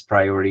highest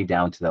priority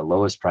down to the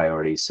lowest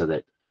priority, so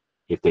that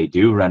if they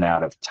do run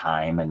out of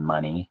time and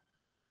money,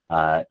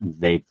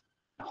 they've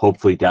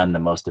hopefully done the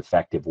most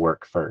effective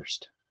work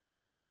first.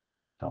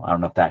 So I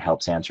don't know if that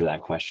helps answer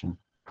that question.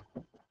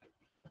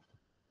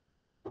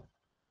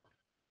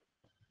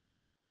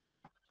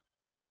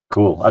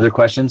 Cool. Other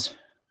questions?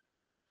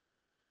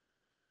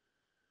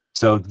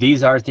 So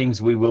these are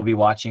things we will be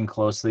watching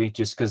closely.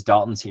 Just because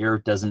Dalton's here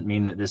doesn't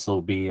mean that this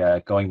will be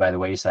going by the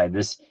wayside.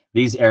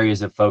 These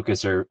areas of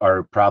focus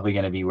are probably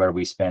going to be where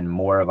we spend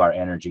more of our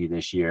energy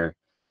this year,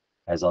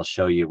 as I'll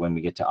show you when we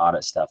get to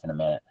audit stuff in a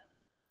minute.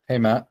 Hey,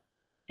 Matt.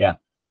 Yeah.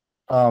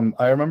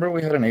 I remember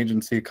we had an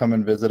agency come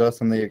and visit us,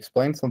 and they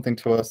explained something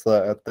to us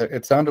that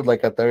it sounded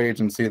like at their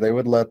agency, they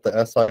would let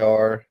the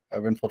SIR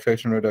of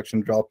infiltration reduction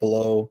drop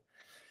below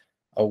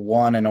a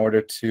 1 in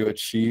order to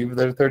achieve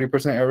their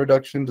 30% air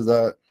reduction. Does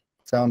that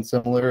sound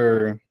similar,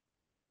 or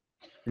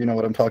you know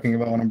what I'm talking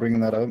about when I'm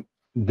bringing that up?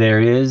 There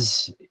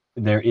is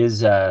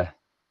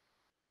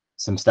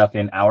some stuff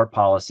in our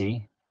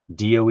policy.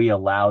 DOE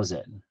allows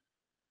it.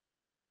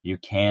 You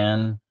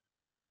can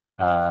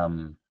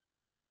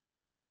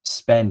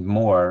spend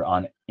more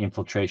on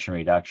infiltration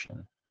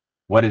reduction.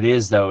 What it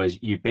is, though, is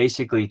you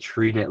basically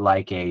treat it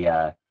like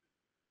an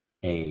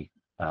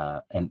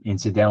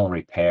incidental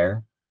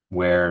repair,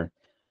 where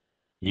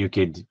you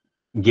could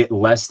get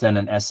less than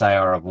an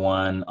SIR of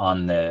 1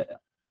 on the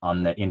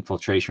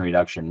infiltration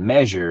reduction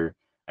measure,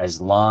 as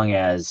long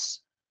as,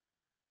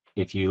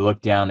 if you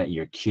look down at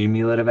your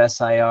cumulative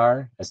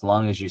SIR, as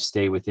long as you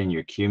stay within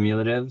your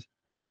cumulative,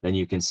 then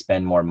you can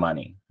spend more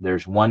money.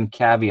 There's one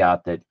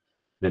caveat that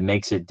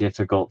makes it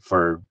difficult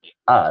for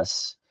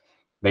us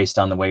based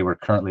on the way we're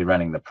currently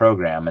running the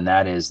program, and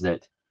that is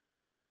that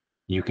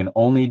you can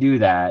only do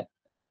that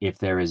if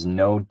there is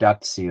no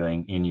duct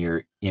sealing in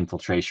your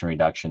infiltration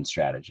reduction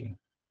strategy.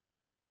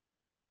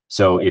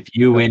 So if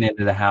you went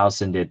into the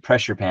house and did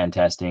pressure pan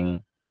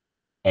testing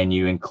and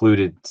you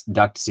included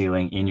duct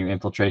sealing in your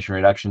infiltration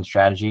reduction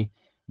strategy,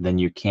 then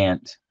you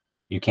can't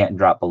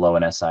drop below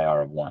an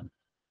SIR of 1.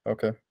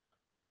 Okay.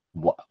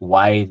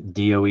 Why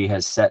DOE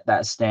has set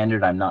that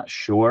standard, I'm not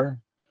sure,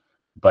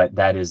 but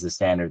that is the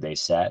standard they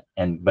set.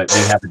 But we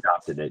have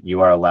adopted it. You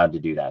are allowed to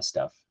do that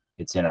stuff.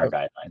 It's in our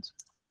guidelines.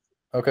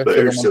 Okay. But So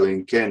air then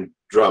sealing can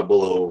drop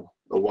below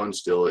a 1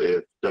 still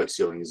if duct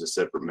sealing is a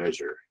separate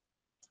measure.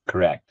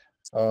 Correct.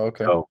 oh,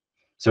 okay.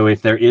 So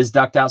if there is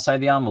duct outside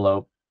the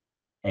envelope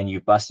and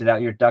you busted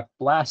out your duct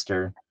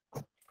blaster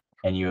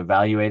and you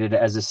evaluated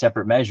it as a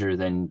separate measure,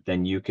 then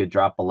you could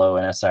drop below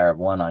an SIR of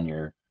 1 on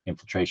your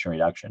infiltration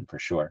reduction for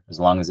sure, as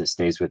long as it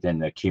stays within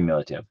the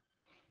cumulative.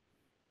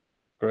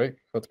 Great.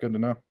 That's good to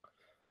know.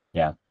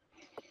 Yeah.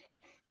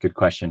 Good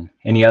question.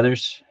 Any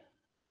others?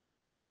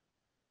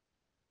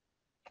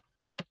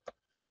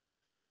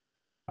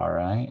 All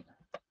right.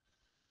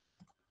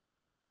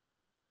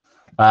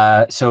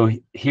 So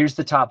here's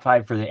the top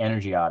 5 for the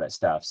energy audit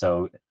stuff.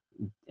 So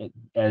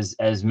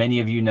as many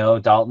of you know,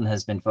 Dalton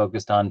has been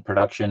focused on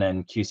production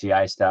and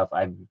QCI stuff.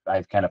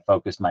 I've kind of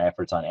focused my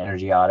efforts on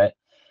energy audit.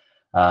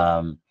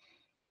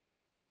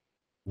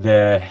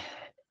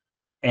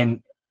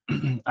 And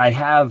I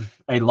have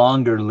a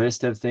longer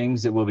list of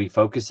things that we'll be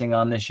focusing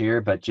on this year,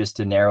 but just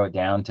to narrow it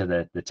down to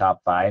the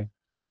top 5.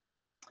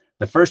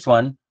 The first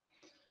one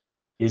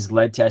is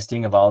lead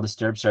testing of all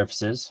disturbed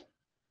surfaces.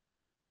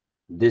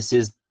 This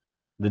is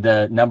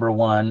the number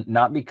 1,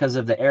 not because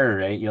of the error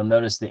rate. You'll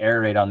notice the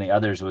error rate on the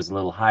others was a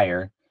little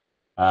higher,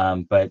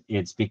 but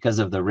it's because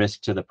of the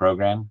risk to the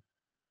program.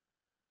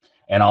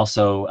 And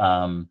also,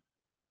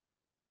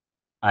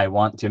 I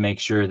want to make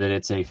sure that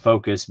it's a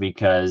focus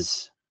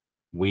because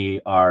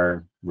we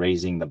are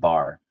raising the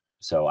bar.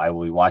 So I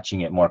will be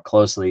watching it more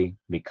closely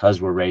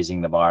because we're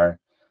raising the bar.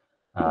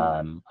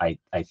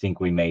 I think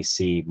we may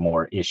see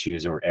more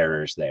issues or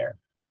errors there.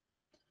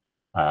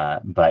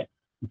 But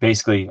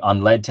basically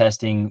on lead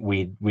testing,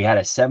 we had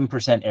a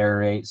 7% error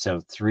rate.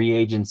 So 3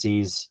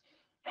 agencies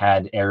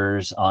had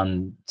errors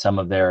on some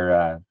of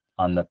their,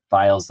 on the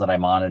files that I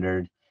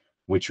monitored,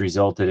 which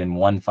resulted in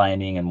 1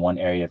 finding and 1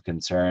 area of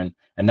concern.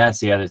 And that's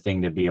the other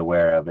thing to be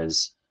aware of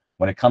is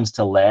when it comes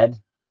to lead,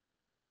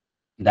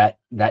 that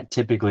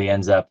typically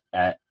ends up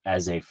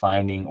as a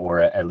finding or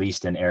at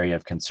least an area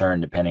of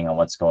concern, depending on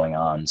what's going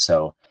on.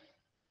 So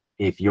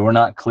if you're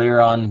not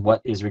clear on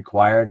what is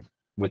required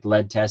with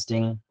lead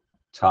testing,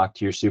 talk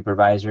to your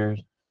supervisor,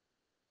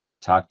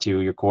 talk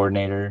to your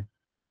coordinator.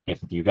 If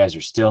you guys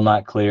are still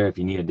not clear, if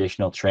you need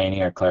additional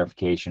training or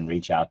clarification,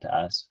 reach out to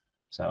us.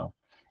 So,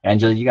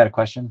 Angela, you got a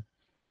question?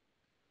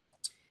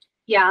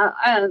 Yeah,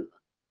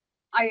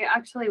 I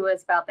actually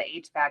was about the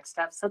HVAC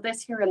stuff. So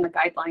this year in the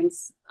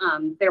guidelines,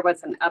 there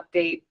was an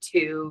update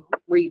to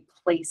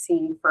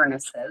replacing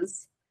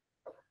furnaces.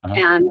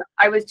 And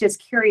I was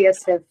just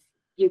curious if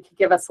you could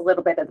give us a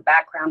little bit of the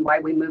background why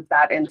we moved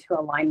that into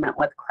alignment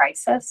with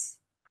crisis.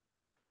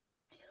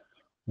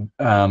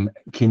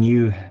 Can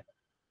you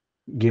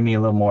give me a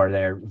little more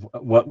there?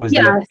 What was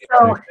the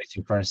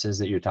replacing furnaces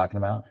that you're talking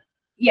about?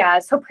 Yeah,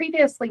 so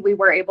previously we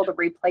were able to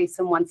replace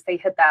them once they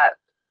hit that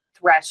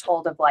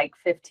threshold of like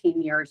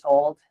 15 years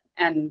old.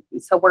 And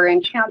so we're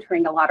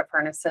encountering a lot of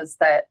furnaces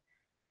that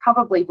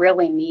probably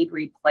really need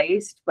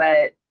replaced,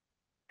 but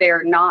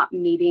they're not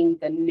meeting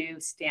the new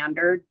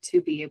standard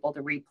to be able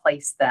to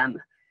replace them.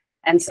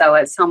 And so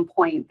at some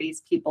point,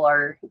 these people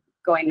are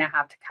going to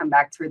have to come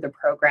back through the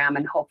program,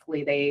 and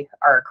hopefully they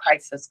are a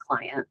crisis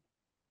client.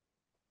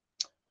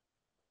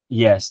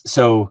 Yes.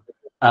 So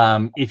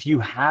if you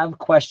have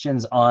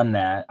questions on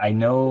that, I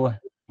know,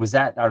 was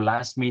that our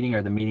last meeting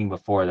or the meeting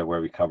before that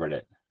where we covered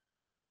it?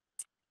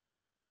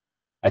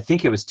 I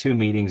think it was 2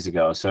 meetings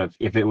ago. So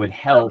if it would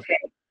help,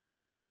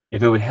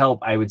 if it would help,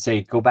 I would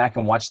say go back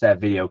and watch that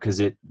video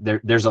because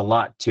there's a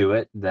lot to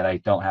it that I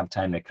don't have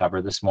time to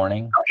cover this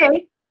morning.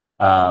 Okay.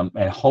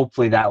 And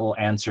hopefully that will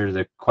answer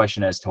the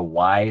question as to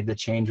why the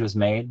change was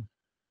made.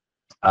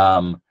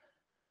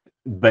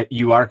 But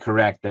you are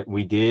correct that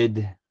we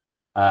did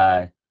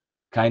kind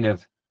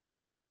of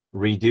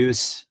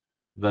reduce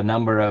the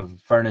number of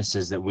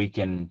furnaces that we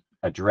can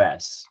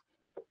address.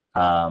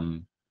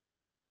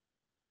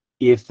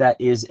 If that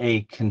is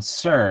a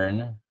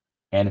concern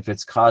and if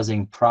it's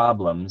causing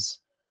problems,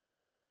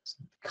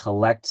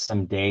 collect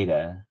some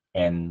data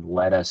and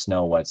let us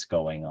know what's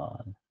going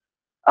on.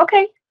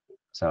 Okay.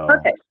 So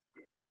perfect.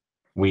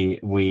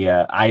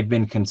 I've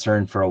been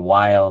concerned for a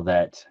while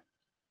that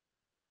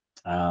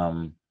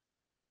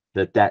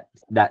that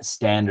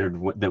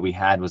standard that we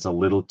had was a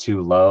little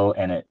too low,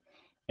 and it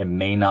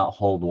may not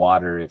hold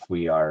water if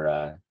we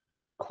are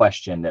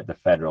questioned at the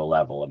federal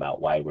level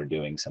about why we're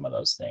doing some of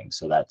those things.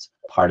 So that's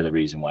part of the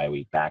reason why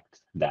we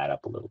backed that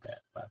up a little bit.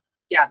 But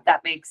yeah,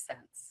 that makes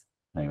sense.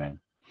 anyway.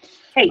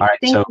 Hey, all right,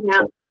 thank you,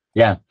 Matt.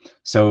 Yeah.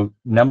 So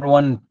number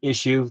 1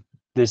 issue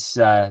this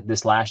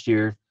last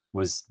year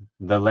was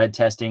the lead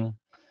testing.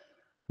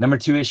 Number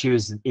 2 issue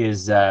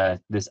is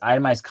this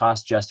itemized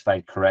cost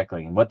justified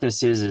correctly. And what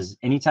this is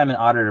anytime an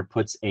auditor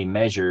puts a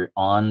measure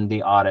on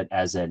the audit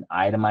as an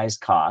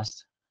itemized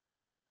cost,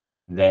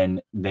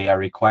 then they are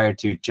required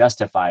to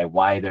justify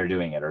why they're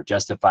doing it or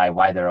justify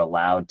why they're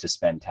allowed to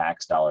spend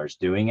tax dollars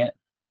doing it.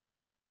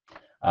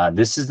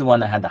 This is the one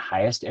that had the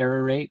highest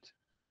error rate.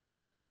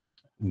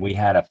 We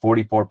had a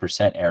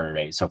 44% error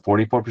rate. So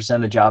 44%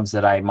 of the jobs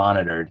that I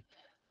monitored,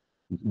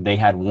 they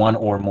had 1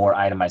 or more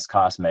itemized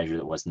cost measure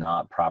that was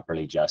not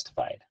properly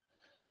justified.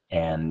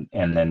 And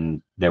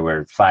then there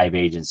were 5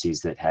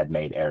 agencies that had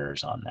made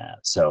errors on that.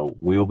 So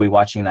we will be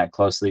watching that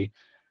closely.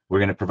 We're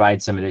going to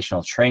provide some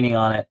additional training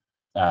on it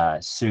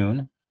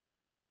soon.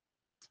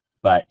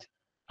 But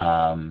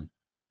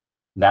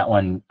that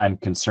one I'm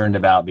concerned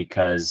about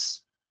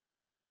because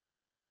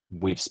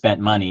we've spent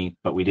money,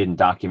 but we didn't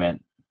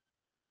document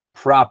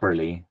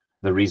properly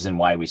the reason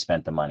why we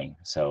spent the money.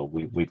 So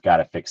we've got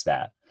to fix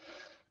that.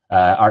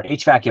 Our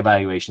HVAC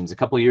evaluations, a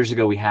couple of years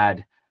ago, we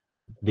had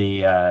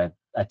a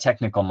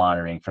technical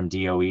monitoring from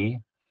DOE,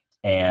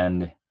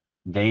 and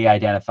they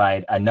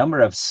identified a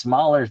number of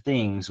smaller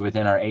things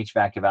within our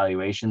HVAC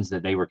evaluations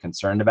that they were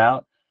concerned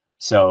about.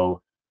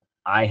 So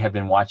I have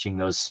been watching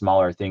those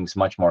smaller things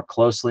much more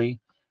closely,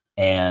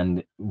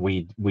 and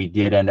we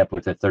did end up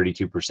with a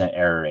 32%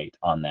 error rate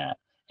on that.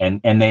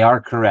 And they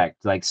are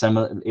correct. Like some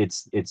of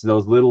it's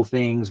those little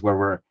things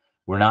where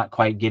we're not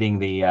quite getting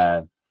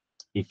the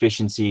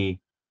efficiency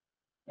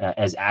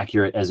as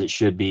accurate as it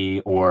should be,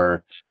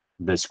 or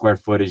the square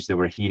footage that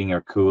we're heating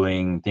or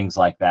cooling, things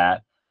like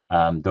that.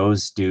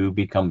 Those do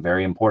become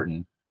very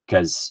important,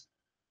 because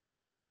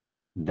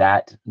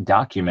that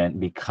document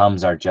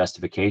becomes our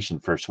justification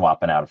for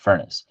swapping out a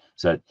furnace.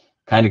 So it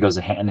kind of goes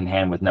hand in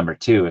hand with number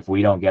 2. If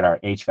we don't get our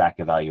HVAC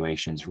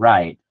evaluations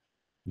right,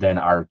 then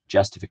our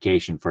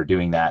justification for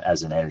doing that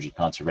as an energy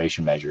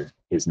conservation measure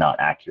is not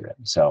accurate.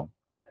 So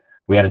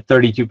we had a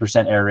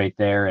 32% error rate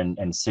there,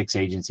 and 6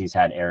 agencies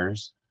had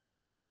errors.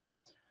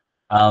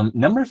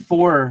 Number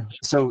 4,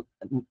 so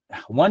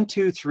 1,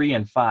 2, 3,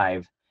 and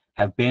 5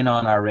 have been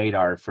on our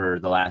radar for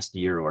the last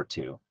year or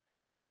two.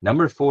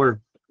 Number 4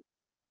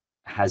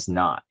 has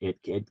not.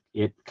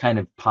 It kind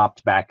of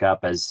popped back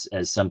up as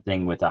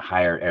something with a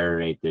higher error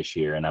rate this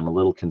year, and I'm a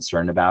little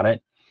concerned about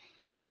it.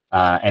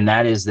 And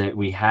that is that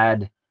we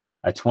had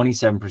a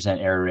 27%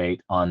 error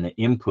rate on the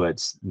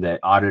inputs that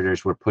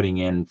auditors were putting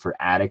in for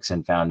attics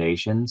and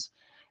foundations,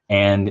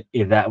 and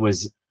if that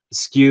was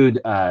skewed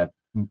a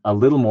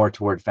little more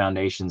toward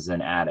foundations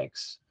than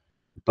attics.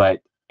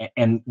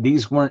 And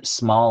these weren't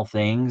small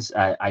things.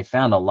 I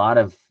found a lot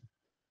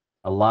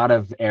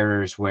of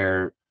errors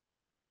where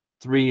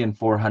 300 and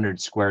 400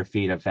 square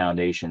feet of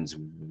foundations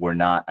were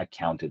not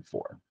accounted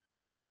for,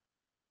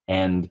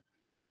 and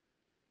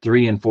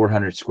 300 and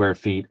 400 square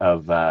feet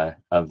of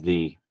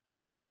the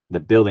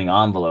building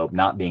envelope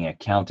not being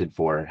accounted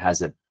for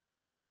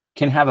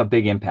can have a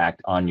big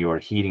impact on your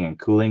heating and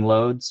cooling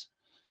loads.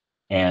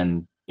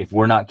 And if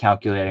we're not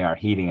calculating our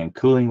heating and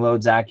cooling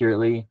loads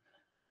accurately,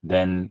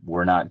 then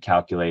we're not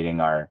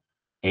calculating our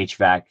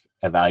HVAC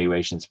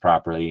evaluations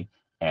properly,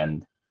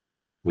 and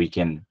we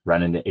can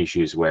run into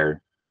issues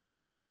where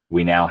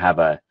we've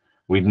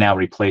now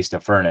replaced a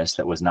furnace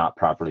that was not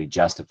properly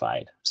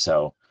justified.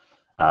 So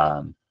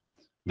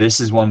this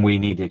is one we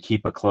need to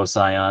keep a close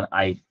eye on.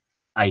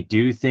 I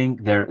do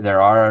think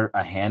there are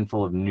a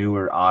handful of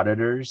newer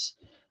auditors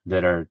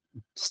that are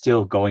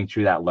still going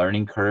through that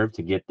learning curve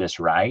to get this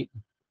right.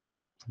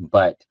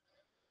 But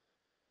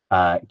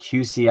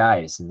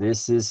QCIs,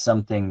 this is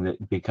something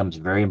that becomes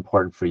very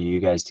important for you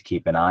guys to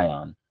keep an eye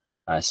on,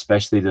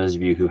 especially those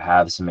of you who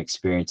have some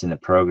experience in the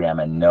program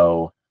and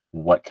know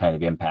what kind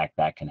of impact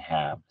that can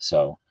have.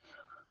 So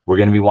we're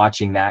going to be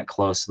watching that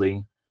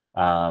closely.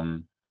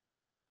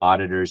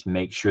 Auditors,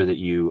 make sure that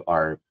you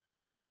are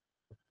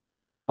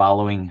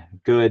following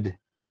good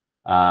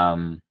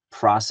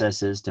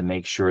processes to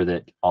make sure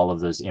that all of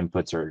those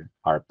inputs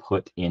are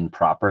put in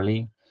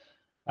properly.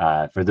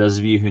 For those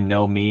of you who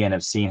know me and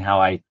have seen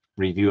how I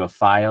review a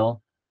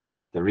file,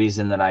 the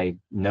reason that I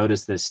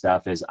notice this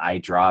stuff is I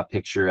draw a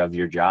picture of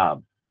your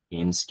job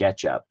in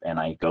SketchUp, and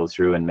I go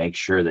through and make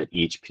sure that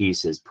each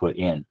piece is put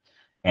in.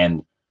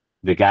 And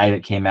the guy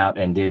that came out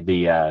and did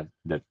the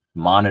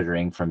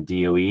monitoring from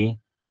DOE,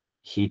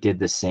 he did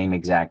the same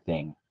exact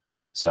thing.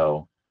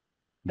 So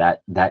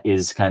that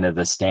is kind of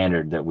the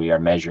standard that we are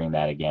measuring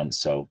that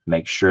against. So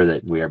make sure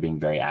that we are being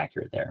very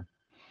accurate there.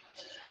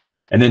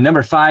 And then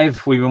number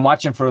 5, we've been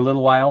watching for a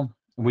little while.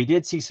 We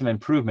did see some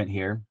improvement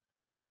here,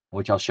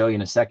 which I'll show you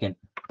in a second,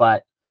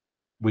 but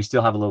we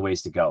still have a little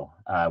ways to go.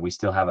 We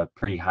still have a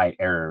pretty high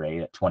error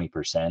rate at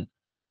 20%.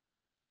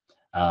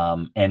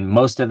 And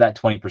most of that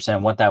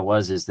 20%, what that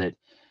was is that,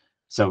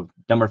 so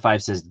number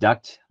 5 says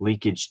duct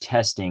leakage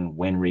testing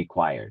when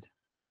required.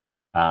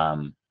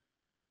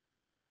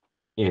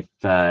 If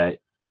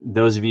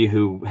those of you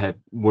who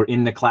were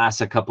in the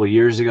class a couple of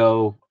years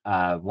ago,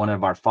 one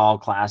of our fall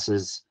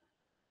classes,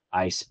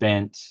 I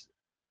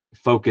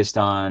focused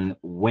on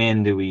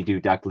when do we do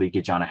duct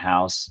leakage on a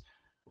house.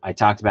 I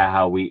talked about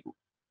how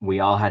we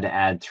all had to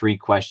add 3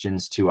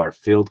 questions to our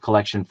field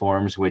collection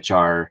forms, which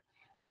are,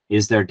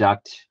 is there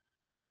duct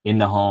in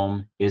the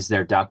home? Is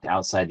there duct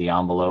outside the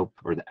envelope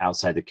or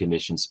outside the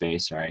conditioned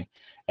space? Sorry.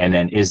 And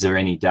then, is there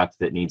any duct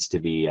that needs to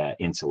be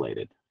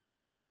insulated?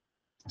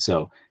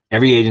 So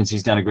every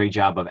agency's done a great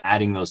job of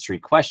adding those 3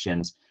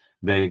 questions,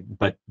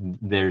 but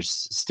there's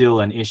still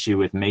an issue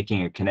with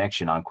making a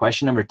connection on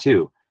question number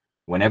 2.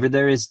 Whenever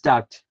there is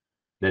duct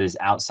that is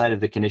outside of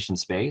the conditioned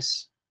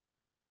space,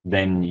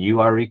 then you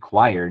are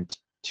required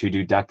to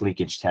do duct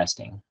leakage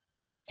testing.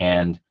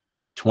 And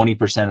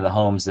 20% of the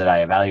homes that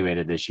I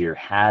evaluated this year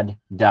had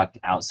duct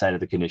outside of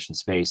the conditioned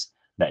space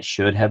that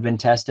should have been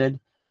tested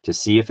to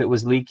see if it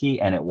was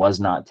leaky, and it was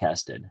not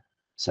tested.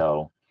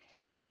 So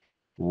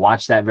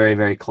watch that very,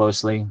 very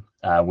closely.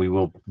 We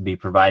will be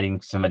providing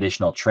some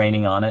additional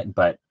training on it,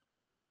 but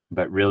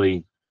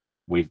really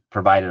we've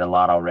provided a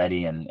lot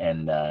already, and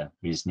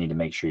we just need to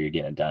make sure you're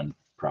getting it done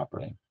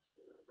properly.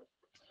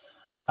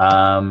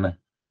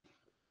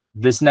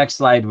 This next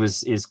slide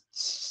is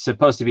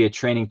supposed to be a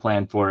training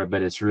plan for it,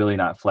 but it's really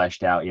not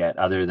fleshed out yet,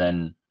 other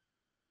than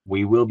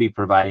we will be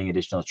providing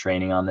additional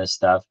training on this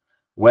stuff.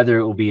 Whether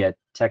it will be a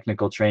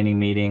technical training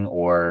meeting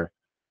or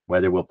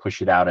Whether we'll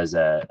push it out as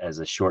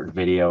a short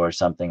video or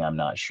something, I'm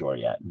not sure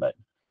yet, but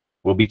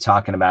we'll be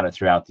talking about it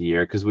throughout the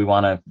year because we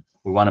want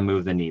to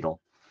move the needle.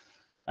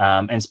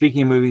 And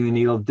speaking of moving the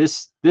needle,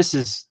 this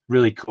is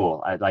really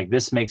cool.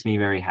 This makes me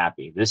very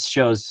happy. This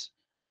shows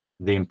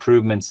the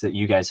improvements that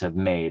you guys have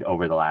made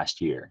over the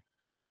last year,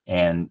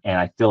 and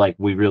I feel like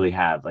we really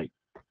have. Like,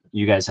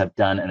 you guys have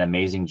done an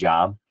amazing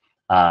job.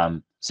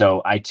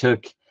 So I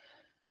took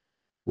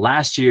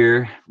last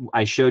year,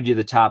 I showed you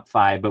the top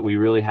 5, but we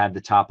really had the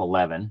top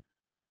 11,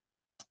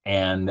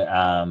 and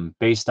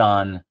based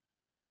on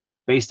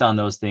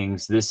those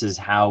things, this is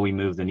how we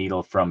move the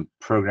needle from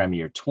program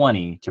year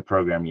 20 to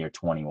program year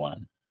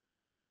 21.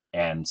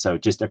 And so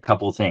just a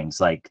couple things,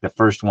 like the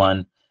first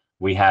one,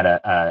 we had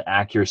a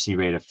accuracy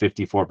rate of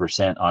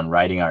 54% on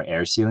writing our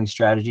air sealing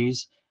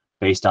strategies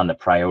based on the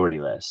priority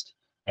list.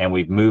 And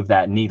we've moved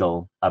that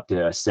needle up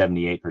to a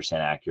 78%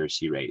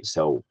 accuracy rate.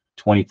 So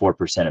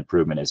 24%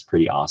 improvement is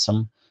pretty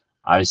awesome.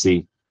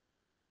 Obviously,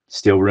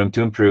 still room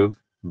to improve,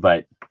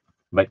 but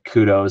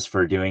kudos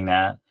for doing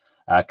that.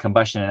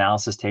 Combustion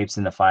analysis tapes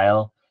in the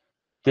file.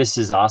 This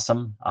is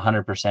awesome,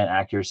 100%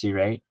 accuracy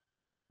rate,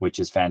 which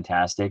is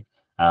fantastic.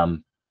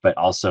 But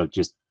also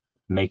just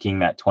making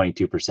that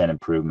 22%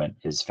 improvement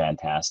is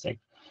fantastic.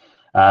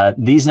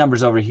 These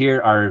numbers over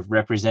here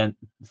represent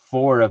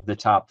 4 of the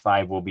top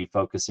 5 we'll be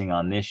focusing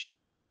on this.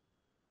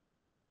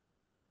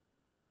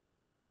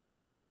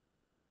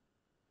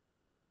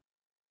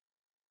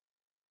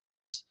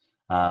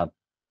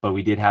 But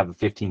we did have a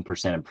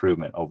 15%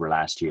 improvement over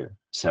last year.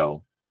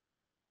 So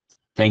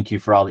thank you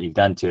for all that you've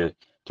done to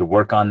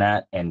work on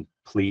that, and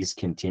please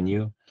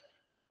continue.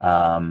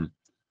 And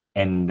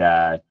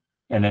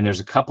then there's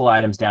a couple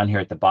items down here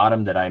at the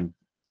bottom that I'm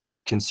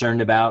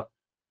concerned about.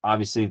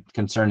 Obviously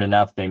concerned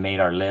enough they made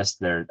our list.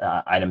 They're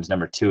items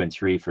number 2 and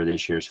 3 for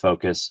this year's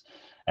focus,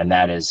 and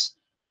that is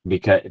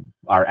because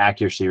our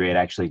accuracy rate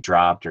actually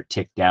dropped or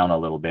ticked down a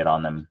little bit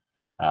on them,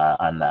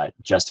 on the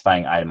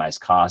justifying itemized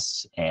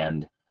costs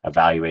and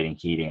evaluating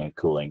heating and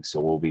cooling. So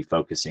we'll be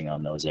focusing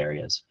on those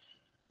areas.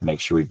 Make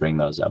sure we bring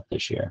those up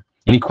this year.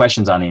 Any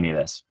questions on any of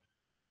this?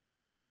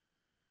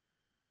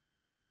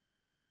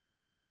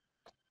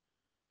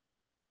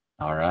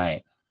 All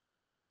right.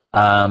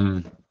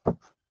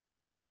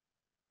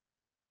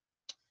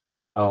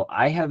 Oh,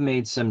 I have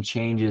made some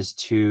changes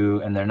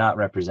to, and they're not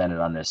represented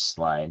on this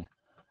slide.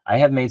 I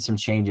have made some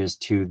changes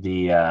to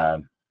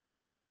the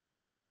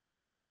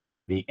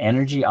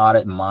energy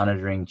audit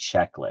monitoring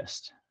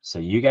checklist. So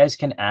you guys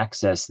can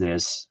access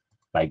this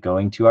by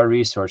going to our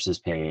resources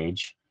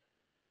page,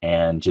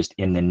 and just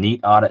in the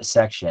neat audit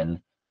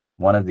section,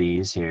 one of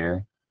these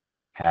here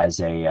has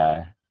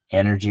a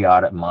energy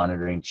audit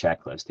monitoring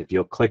checklist. If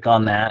you'll click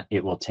on that,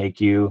 it will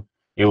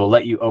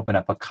let you open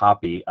up a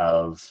copy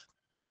of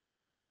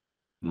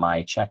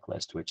my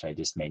checklist, which I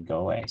just made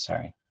go away.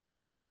 Sorry.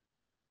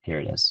 Here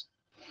it is.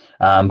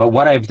 But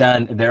what I've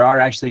done, there are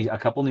actually a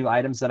couple new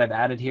items that I've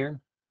added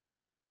here,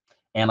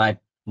 and I've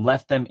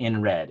left them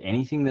in red.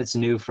 Anything that's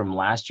new from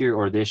last year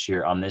or this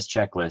year on this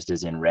checklist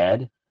is in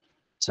red.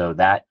 So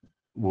that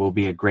will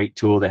be a great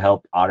tool to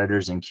help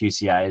auditors and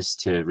QCIs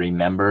to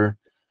remember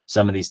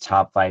some of these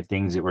top 5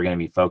 things that we're going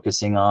to be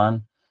focusing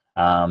on.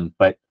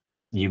 But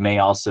you may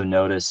also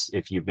notice,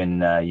 if you've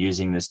been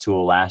using this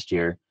tool last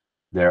year,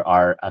 there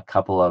are a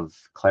couple of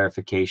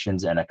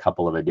clarifications and a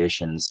couple of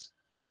additions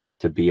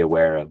to be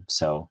aware of.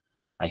 So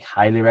I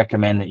highly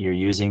recommend that you're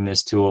using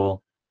this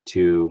tool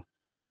to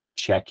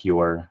check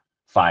your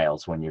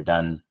files when you're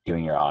done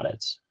doing your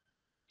audits.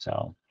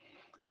 So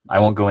I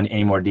won't go into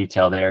any more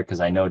detail there because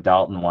I know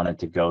Dalton wanted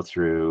to go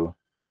through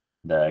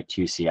the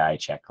QCI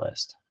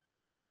checklist.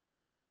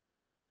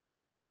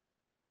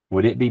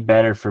 Would it be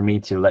better for me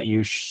to let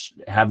you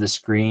have the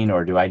screen,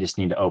 or do I just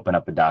need to open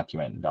up a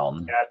document,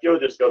 Dalton? Yeah, if you'll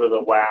just go to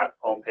the WAP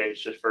homepage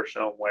just for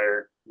show them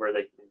where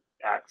they can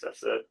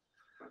access it.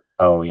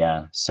 Oh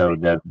yeah, so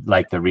the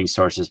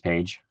resources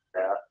page.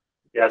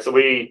 Yeah. So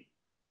we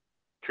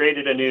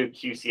created a new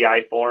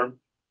QCI form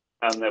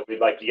that we'd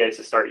like you guys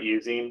to start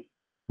using.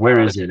 Where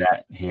is it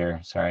at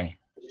here? Sorry.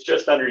 It's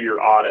just under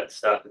your audit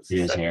stuff. It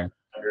is here.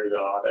 Under the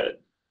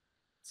audit.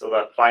 So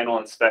the final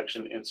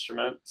inspection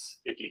instruments,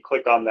 if you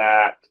click on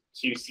that,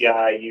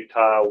 QCI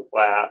Utah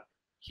WAP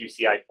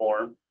QCI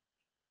form.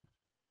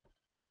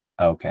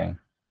 Okay.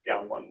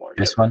 Down one more.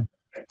 This one?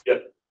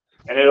 Yep.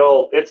 And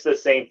it's the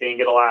same thing.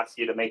 It'll ask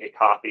you to make a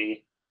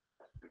copy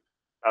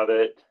of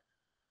it.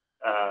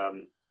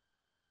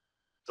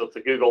 So it's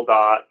a Google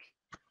Doc,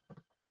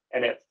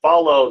 and it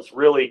follows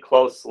really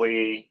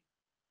closely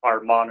our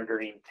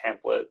monitoring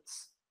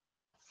templates.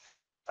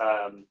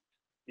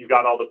 You've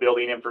got all the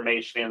building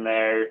information in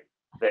there,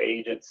 the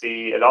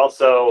agency. It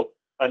also,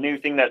 a new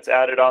thing that's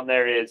added on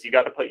there is you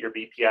got to put your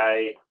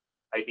BPI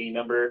ID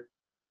number.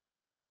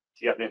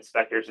 So you have the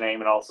inspector's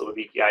name and also the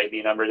BPI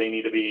ID number. They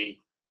need to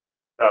be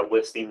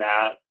listing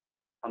that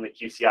on the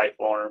QCI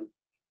form.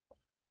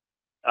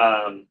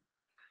 And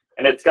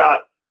it's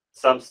got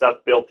some stuff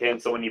built in.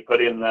 So when you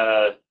put in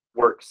the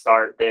work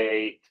start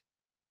date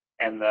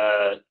and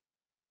the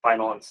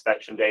final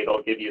inspection date,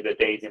 it'll give you the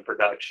days in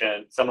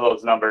production. Some of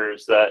those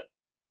numbers that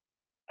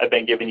I've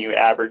been giving you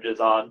averages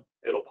on,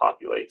 it'll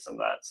populate some of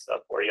that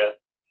stuff for you.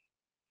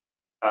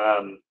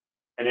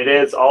 And it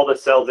is all the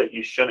cells that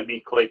you shouldn't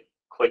be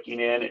clicking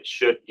in. It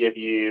should give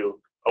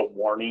you a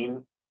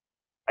warning.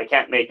 I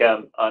can't make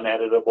them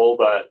uneditable,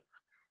 but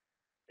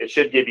it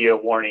should give you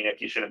a warning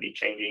if you shouldn't be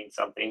changing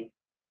something.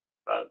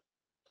 But,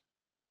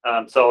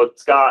 so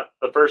it's got,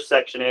 the first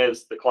section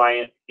is the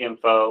client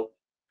info,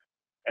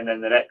 and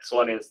then the next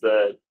one is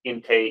the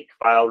intake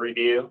file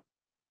review.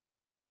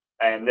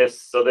 And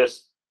this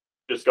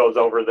just goes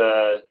over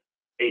the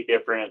 8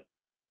 different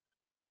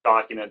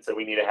documents that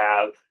we need to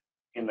have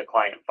in the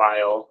client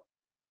file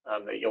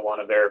that you'll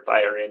want to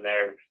verify are in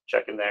there,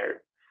 check in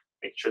there,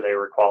 make sure they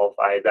were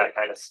qualified, that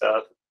kind of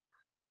stuff.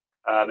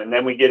 And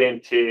then we get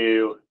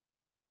into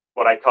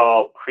what I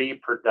call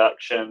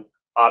pre-production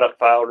audit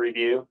file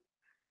review.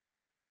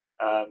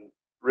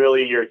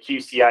 Really, your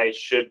QCI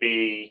should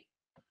be,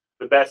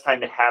 the best time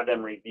to have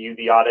them review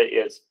the audit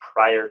is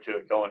prior to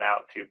it going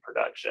out to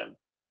production.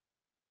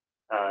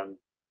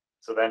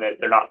 So then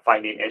they're not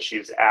finding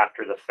issues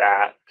after the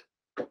fact.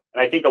 And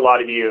I think a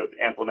lot of you have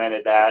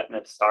implemented that and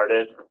have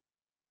started.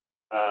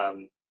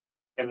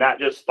 And that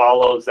just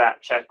follows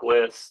that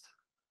checklist,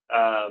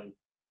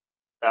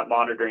 that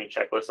monitoring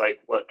checklist, like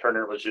what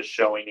Turner was just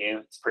showing you.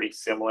 It's pretty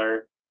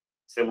similar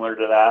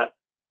to that.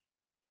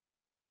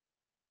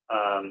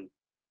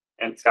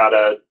 And it's got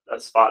a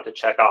spot to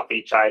check off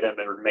each item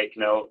and make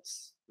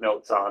notes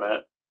on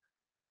it.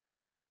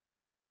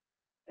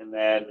 And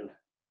then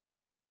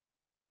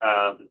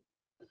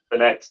the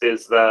next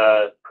is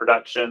the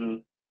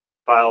production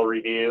file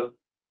review.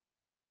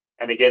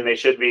 And again, the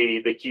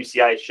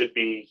QCI should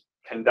be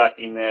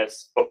conducting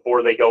this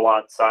before they go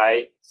on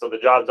site. So the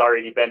job's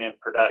already been in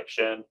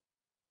production.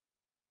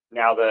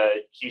 Now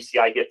the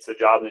QCI gets the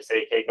job and they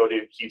say, okay, go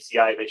do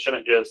QCI. They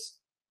shouldn't just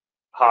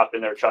hop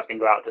in their truck and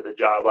go out to the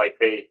job. Like,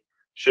 they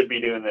should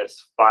be doing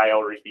this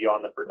file review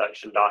on the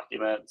production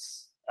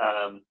documents,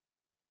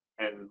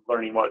 and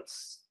learning what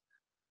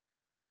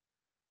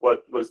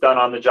was done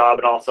on the job,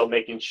 and also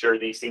making sure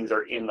these things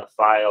are in the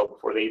file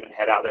before they even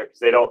head out there.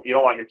 Because you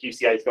don't want your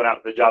QCIs going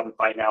out to the job and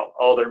finding out,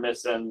 oh, they're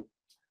missing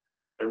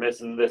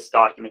this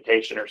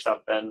documentation or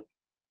something,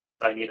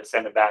 I need to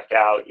send it back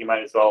out. You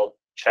might as well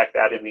check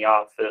that in the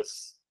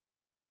office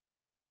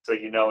so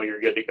you know you're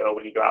good to go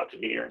when you go out to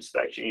do your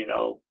inspection. You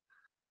know,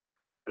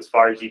 as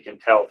far as you can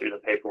tell through the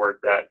paperwork,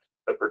 that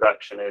the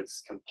production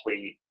is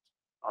complete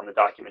on the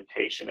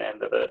documentation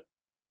end of it.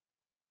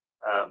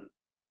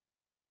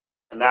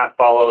 And that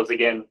follows,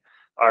 again,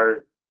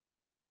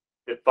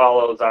 it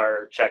follows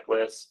our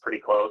checklist pretty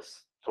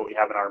close to what we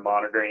have in our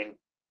monitoring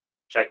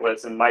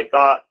checklist. And my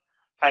thought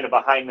kind of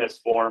behind this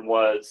form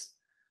was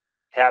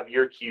have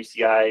your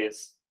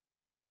QCIs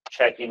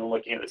checking and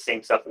looking at the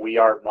same stuff we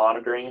are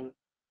monitoring,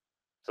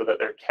 so that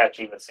they're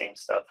catching the same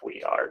stuff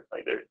we are.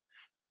 Like,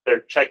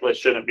 their checklist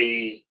shouldn't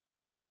be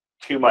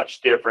too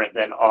much different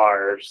than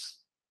ours,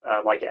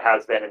 like it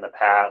has been in the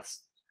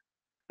past.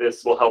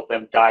 This will help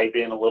them dive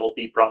in a little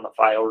deeper on the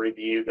file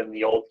review than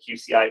the old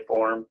QCI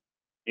form.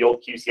 The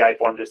old QCI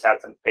form just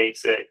had some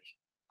basic,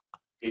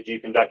 did you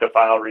conduct a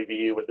file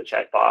review with the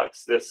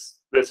checkbox?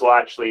 This will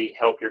actually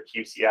help your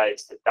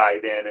QCIs to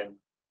dive in and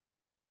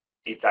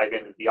deep dive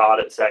into the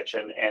audit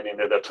section and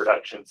into the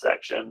production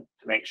section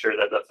to make sure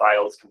that the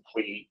file is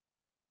complete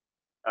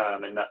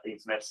and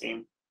nothing's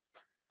missing.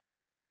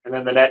 And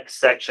then the next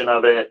section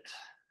of it,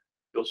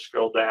 you'll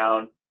scroll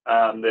down,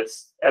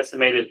 this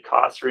estimated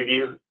cost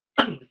review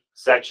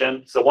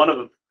section. So one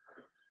of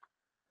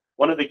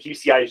the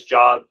QCI's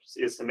jobs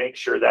is to make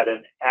sure that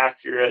an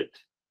accurate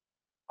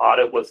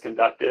audit was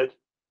conducted.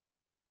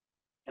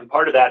 And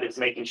part of that is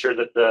making sure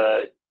that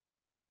the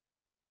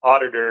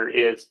auditor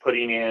is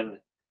putting in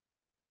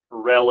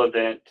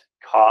relevant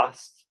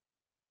costs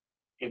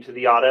into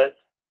the audit.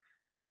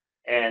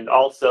 And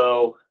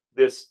also,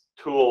 this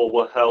tool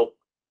will help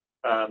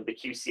the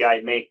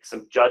QCI make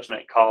some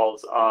judgment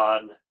calls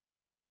on,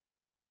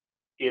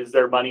 is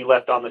there money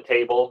left on the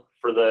table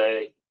for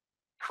the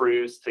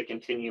crews to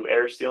continue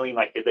air sealing?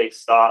 Like, did they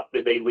stop?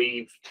 Did they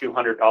leave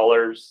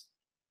 $200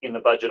 in the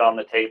budget on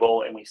the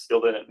table and we still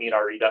didn't meet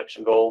our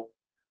reduction goal?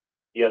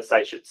 Yes,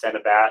 I should send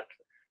it back.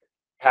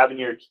 Having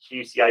your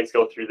QCIs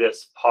go through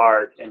this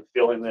part and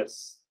fill in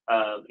this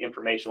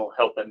information will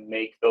help them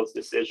make those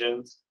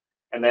decisions.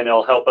 And then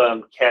it'll help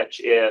them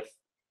catch if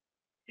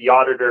the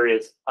auditor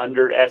is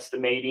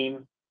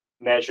underestimating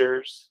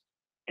measures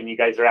and you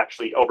guys are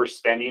actually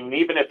overspending. And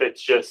even if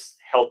it's just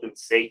health and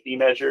safety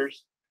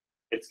measures,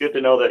 it's good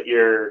to know that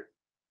your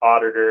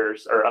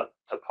auditors are up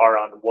to par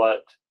on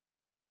what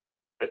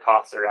the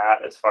costs are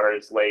at as far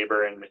as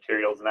labor and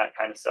materials and that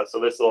kind of stuff. So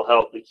this will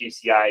help the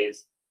QCIs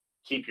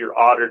keep your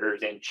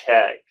auditors in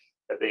check,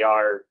 that they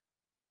are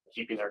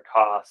keeping their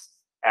costs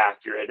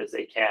accurate as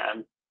they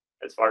can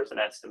as far as an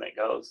estimate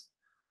goes.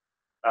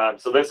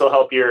 So this will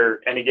help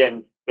and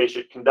again, they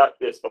should conduct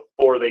this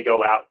before they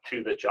go out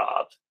to the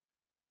job.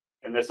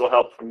 And this will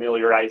help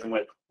familiarizing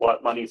with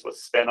what monies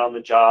was spent on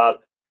the job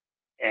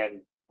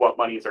and what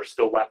monies are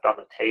still left on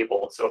the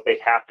table. So if they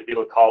have to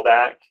do a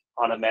callback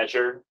on a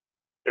measure,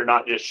 they're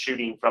not just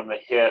shooting from the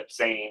hip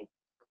saying,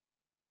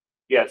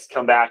 yes,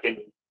 come back and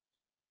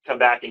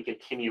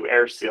continue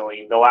air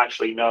sealing. They'll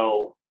actually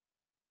know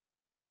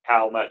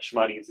how much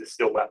money is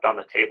still left on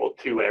the table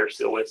to air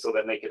seal with, so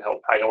then they can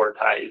help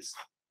prioritize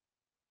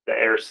the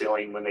air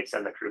sealing when they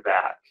send the crew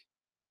back.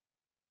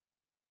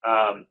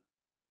 So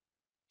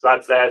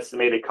that's the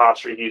estimated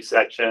cost review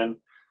section.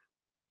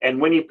 And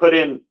when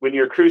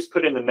your crews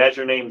put in the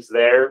measure names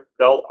there,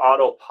 they'll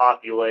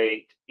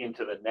auto-populate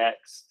into the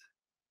next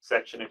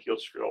section if you'll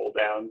scroll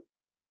down,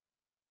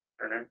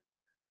 Turner.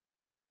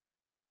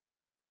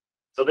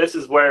 So this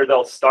is where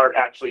they'll start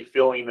actually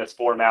filling this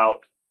form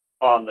out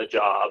on the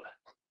job.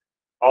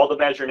 All the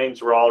measure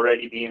names were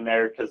already being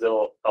there because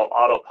they'll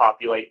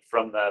auto-populate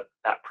from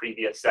that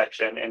previous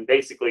section. And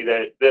basically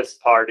this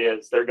part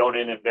is they're going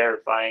in and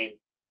verifying,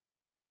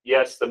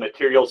 yes, the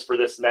materials for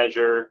this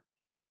measure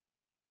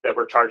that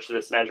were charged to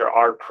this measure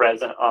are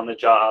present on the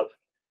job.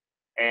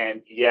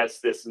 And yes,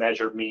 this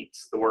measure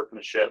meets the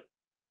workmanship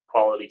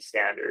quality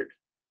standard.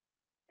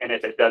 And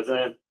if it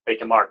doesn't, they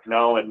can mark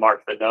no and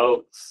mark the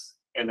notes,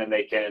 and then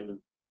they can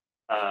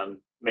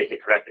make a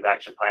corrective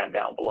action plan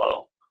down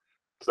below.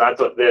 So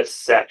that's what this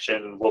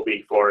section will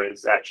be for,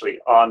 is actually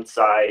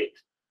on-site,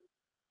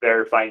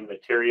 verifying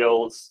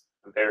materials,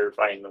 and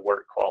verifying the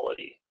work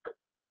quality.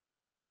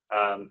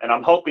 And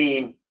I'm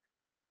hoping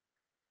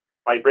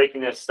by breaking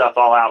this stuff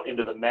all out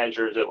into the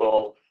measures, it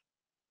will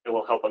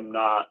help them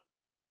not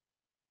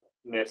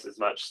miss as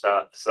much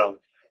stuff. So,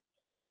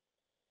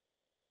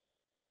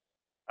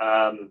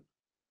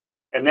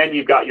 and then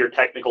you've got your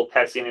technical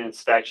testing and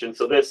inspection.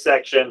 So this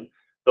section,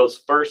 those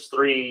first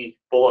 3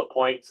 bullet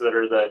points that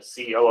are the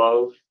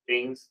COO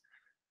things,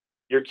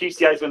 your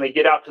QCIs, when they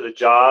get out to the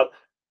job,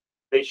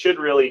 they should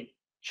really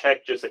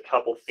check just a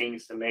couple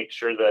things to make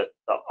sure that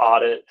the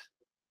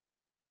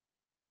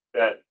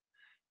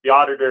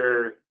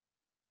auditor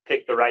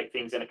picked the right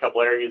things in a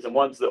couple areas. And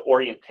one's the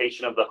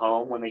orientation of the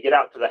home. When they get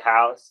out to the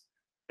house,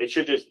 they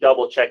should just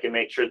double check and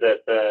make sure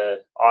that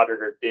the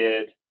auditor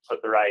did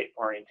put the right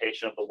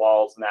orientation of the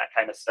walls and that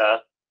kind of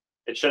stuff.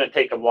 It shouldn't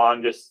take them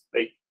long.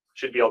 They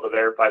should be able to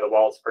verify the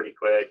walls pretty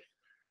quick.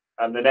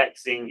 The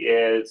next thing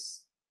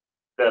is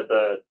that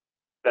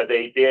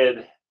they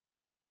did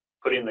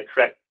put in the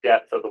correct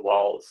depth of the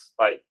walls.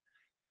 Like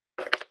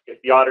if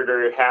the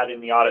auditor had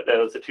in the audit that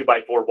it was a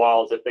 2x4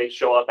 walls, if they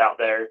show up out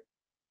there,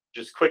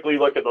 just quickly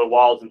look at the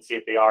walls and see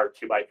if they are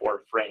 2x4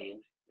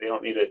 framed. They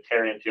don't need to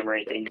tear into them or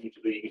anything.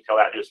 Usually you can tell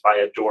that just by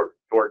a door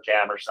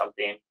jamb or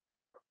something.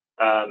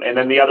 And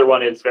then the other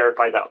one is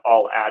verify that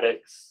all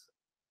attics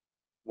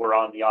were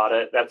on the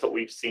audit. That's what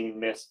we've seen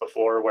miss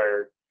before,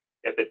 where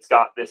if it's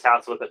got this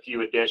house with a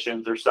few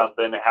additions or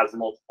something, it has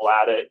multiple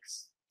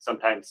attics,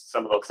 sometimes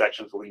some of those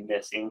sections will be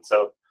missing.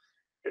 So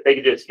if they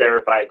could just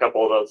verify a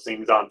couple of those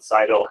things on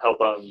site, it'll help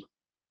them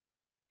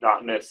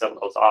not miss some of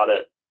those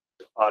audit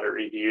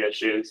review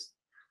issues.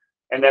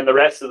 And then the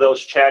rest of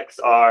those checks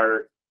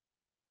are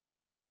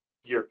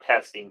your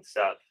testing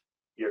stuff,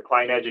 your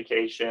client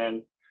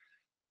education,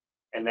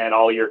 and then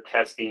all your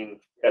testing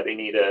that they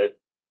need to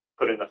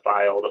put in the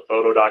file, the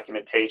photo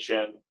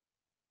documentation,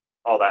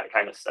 all that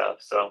kind of stuff.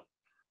 So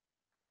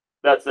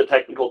that's the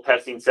technical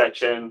testing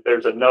section.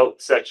 There's a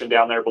note section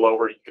down there below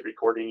where you could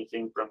record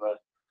anything from the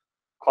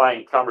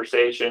client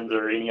conversations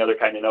or any other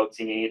kind of notes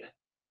you need.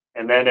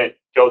 And then it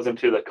goes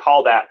into the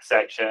callback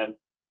section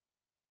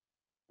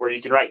where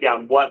you can write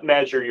down what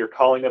measure you're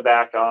calling them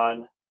back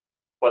on,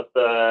 what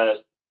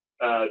the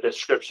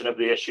description of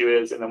the issue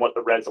is, and then what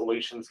the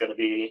resolution is going to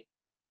be.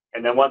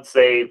 And then once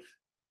they've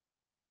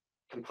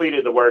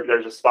completed the work,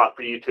 there's a spot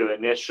for you to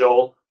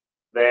initial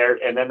there.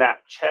 And then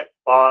that check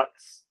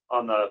box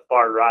on the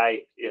far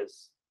right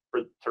is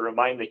to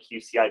remind the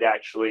QCI to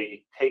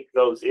actually take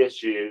those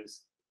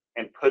issues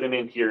and put them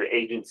into your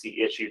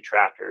agency issue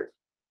tracker,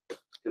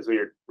 because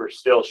we're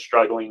still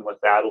struggling with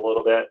that a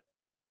little bit.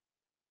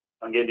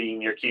 I'm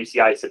getting your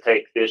QCIs to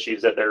take the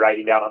issues that they're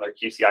writing down on their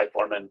QCI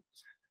form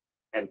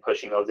and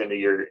pushing those into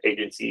your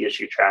agency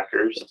issue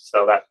trackers.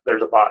 So that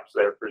there's a box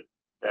there for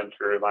them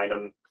to remind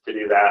them to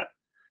do that.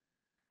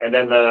 And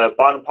then the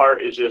bottom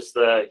part is just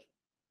the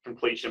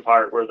completion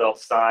part where they'll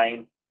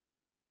sign.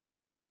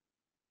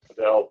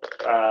 They'll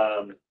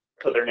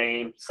put their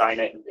name, sign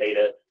it, and date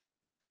it.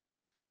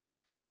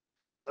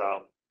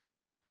 So,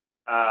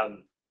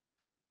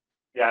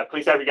 yeah,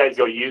 please have you guys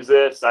go use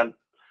this.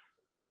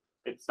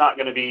 It's not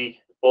going to be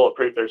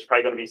bulletproof. There's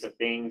probably going to be some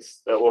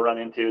things that we'll run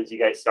into as you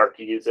guys start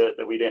to use it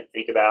that we didn't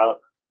think about.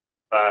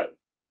 But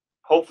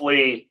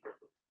hopefully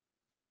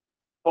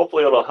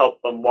it'll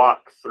help them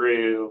walk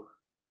through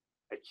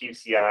a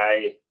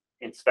QCI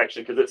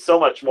inspection, because it's so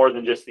much more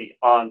than just the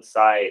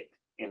on-site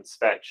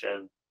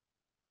inspection.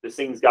 This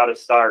thing's got to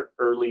start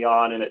early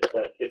on, and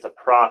it's a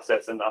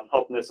process, and I'm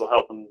hoping this will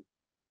help them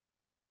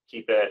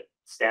keep it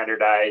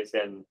standardized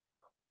and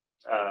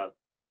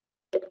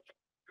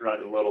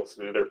run a little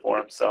smoother for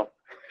them. So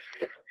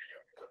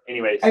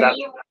anyways,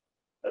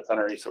 that's on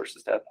our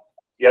resources tab.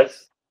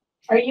 Yes?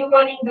 Are you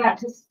wanting that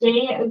to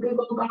stay a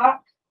Google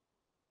Doc?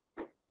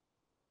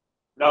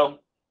 No,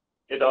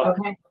 it don't.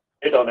 Okay.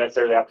 It don't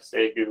necessarily have to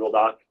stay a Google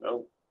Doc.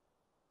 No.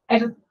 I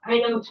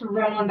know to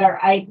run on their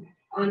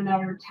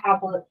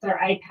tablets or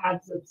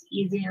iPads, it's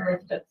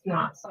easier if it's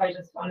not. So I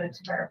just wanted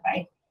to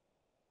verify.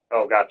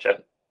 Oh,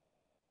 gotcha.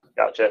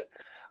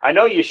 I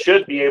know you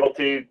should be able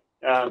to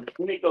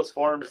make those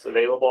forms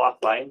available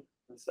offline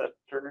and stuff,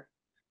 Turner.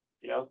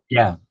 You know?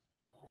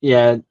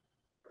 Yeah.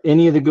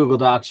 Any of the Google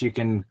Docs you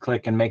can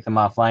click and make them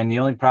offline. The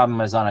only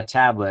problem is on a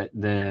tablet,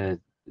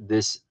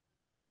 this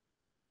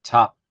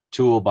top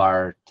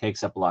toolbar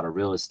takes up a lot of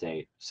real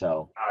estate.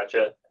 So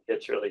Gotcha.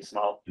 It's really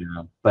small.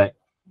 but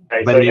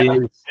Okay, but so it yeah,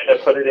 is, to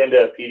put it into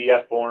a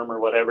PDF form or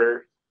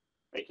whatever,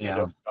 make it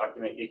Yeah. a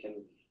document, you can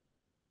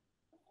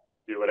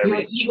do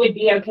whatever. You would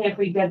be okay if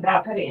we did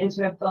that, put it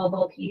into a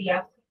fillable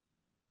PDF.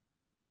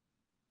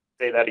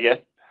 Say that again.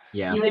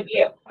 yeah. You would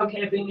be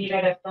okay if we made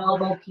it a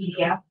fillable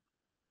PDF.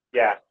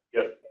 Yeah.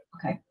 Good.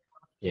 Okay.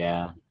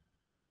 Yeah.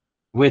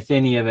 With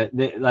any of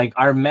it, like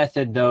our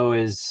method though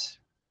is,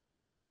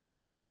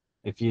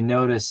 if you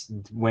notice,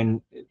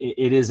 when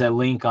it is a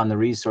link on the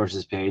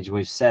resources page,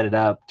 we've set it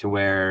up to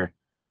where,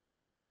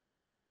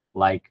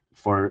 like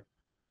for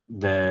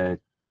the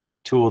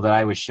tool that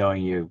I was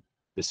showing you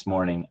this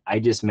morning, I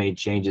just made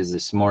changes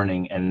this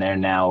morning and they're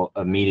now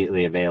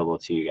immediately available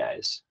to you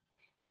guys.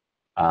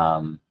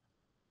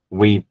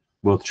 We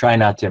will try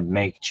not to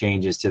make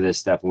changes to this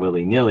stuff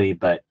willy-nilly,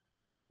 but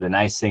the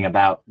nice thing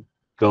about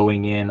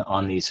going in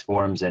on these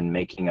forms and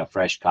making a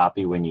fresh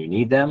copy when you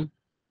need them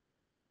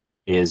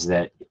is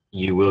that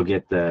you will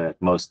get the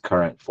most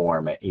current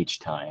form at each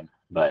time.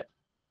 But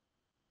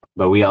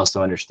we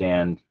also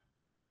understand,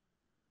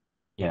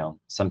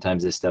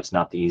 sometimes this stuff's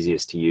not the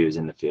easiest to use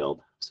in the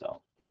field. So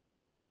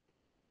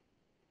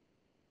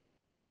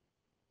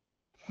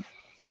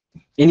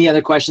any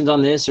other questions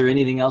on this or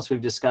anything else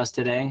we've discussed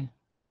today?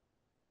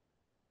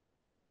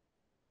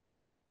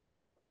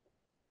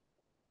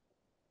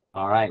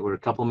 All right, we're a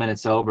couple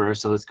minutes over,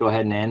 so let's go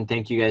ahead and end.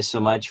 Thank you guys so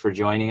much for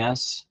joining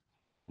us,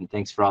 and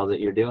thanks for all that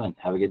you're doing.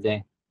 Have a good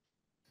day.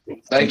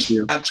 Thanks.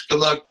 you. Good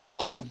luck.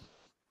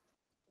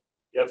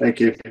 Yep. Thank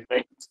you.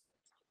 Thanks.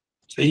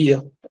 See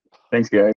ya. Thanks, guys.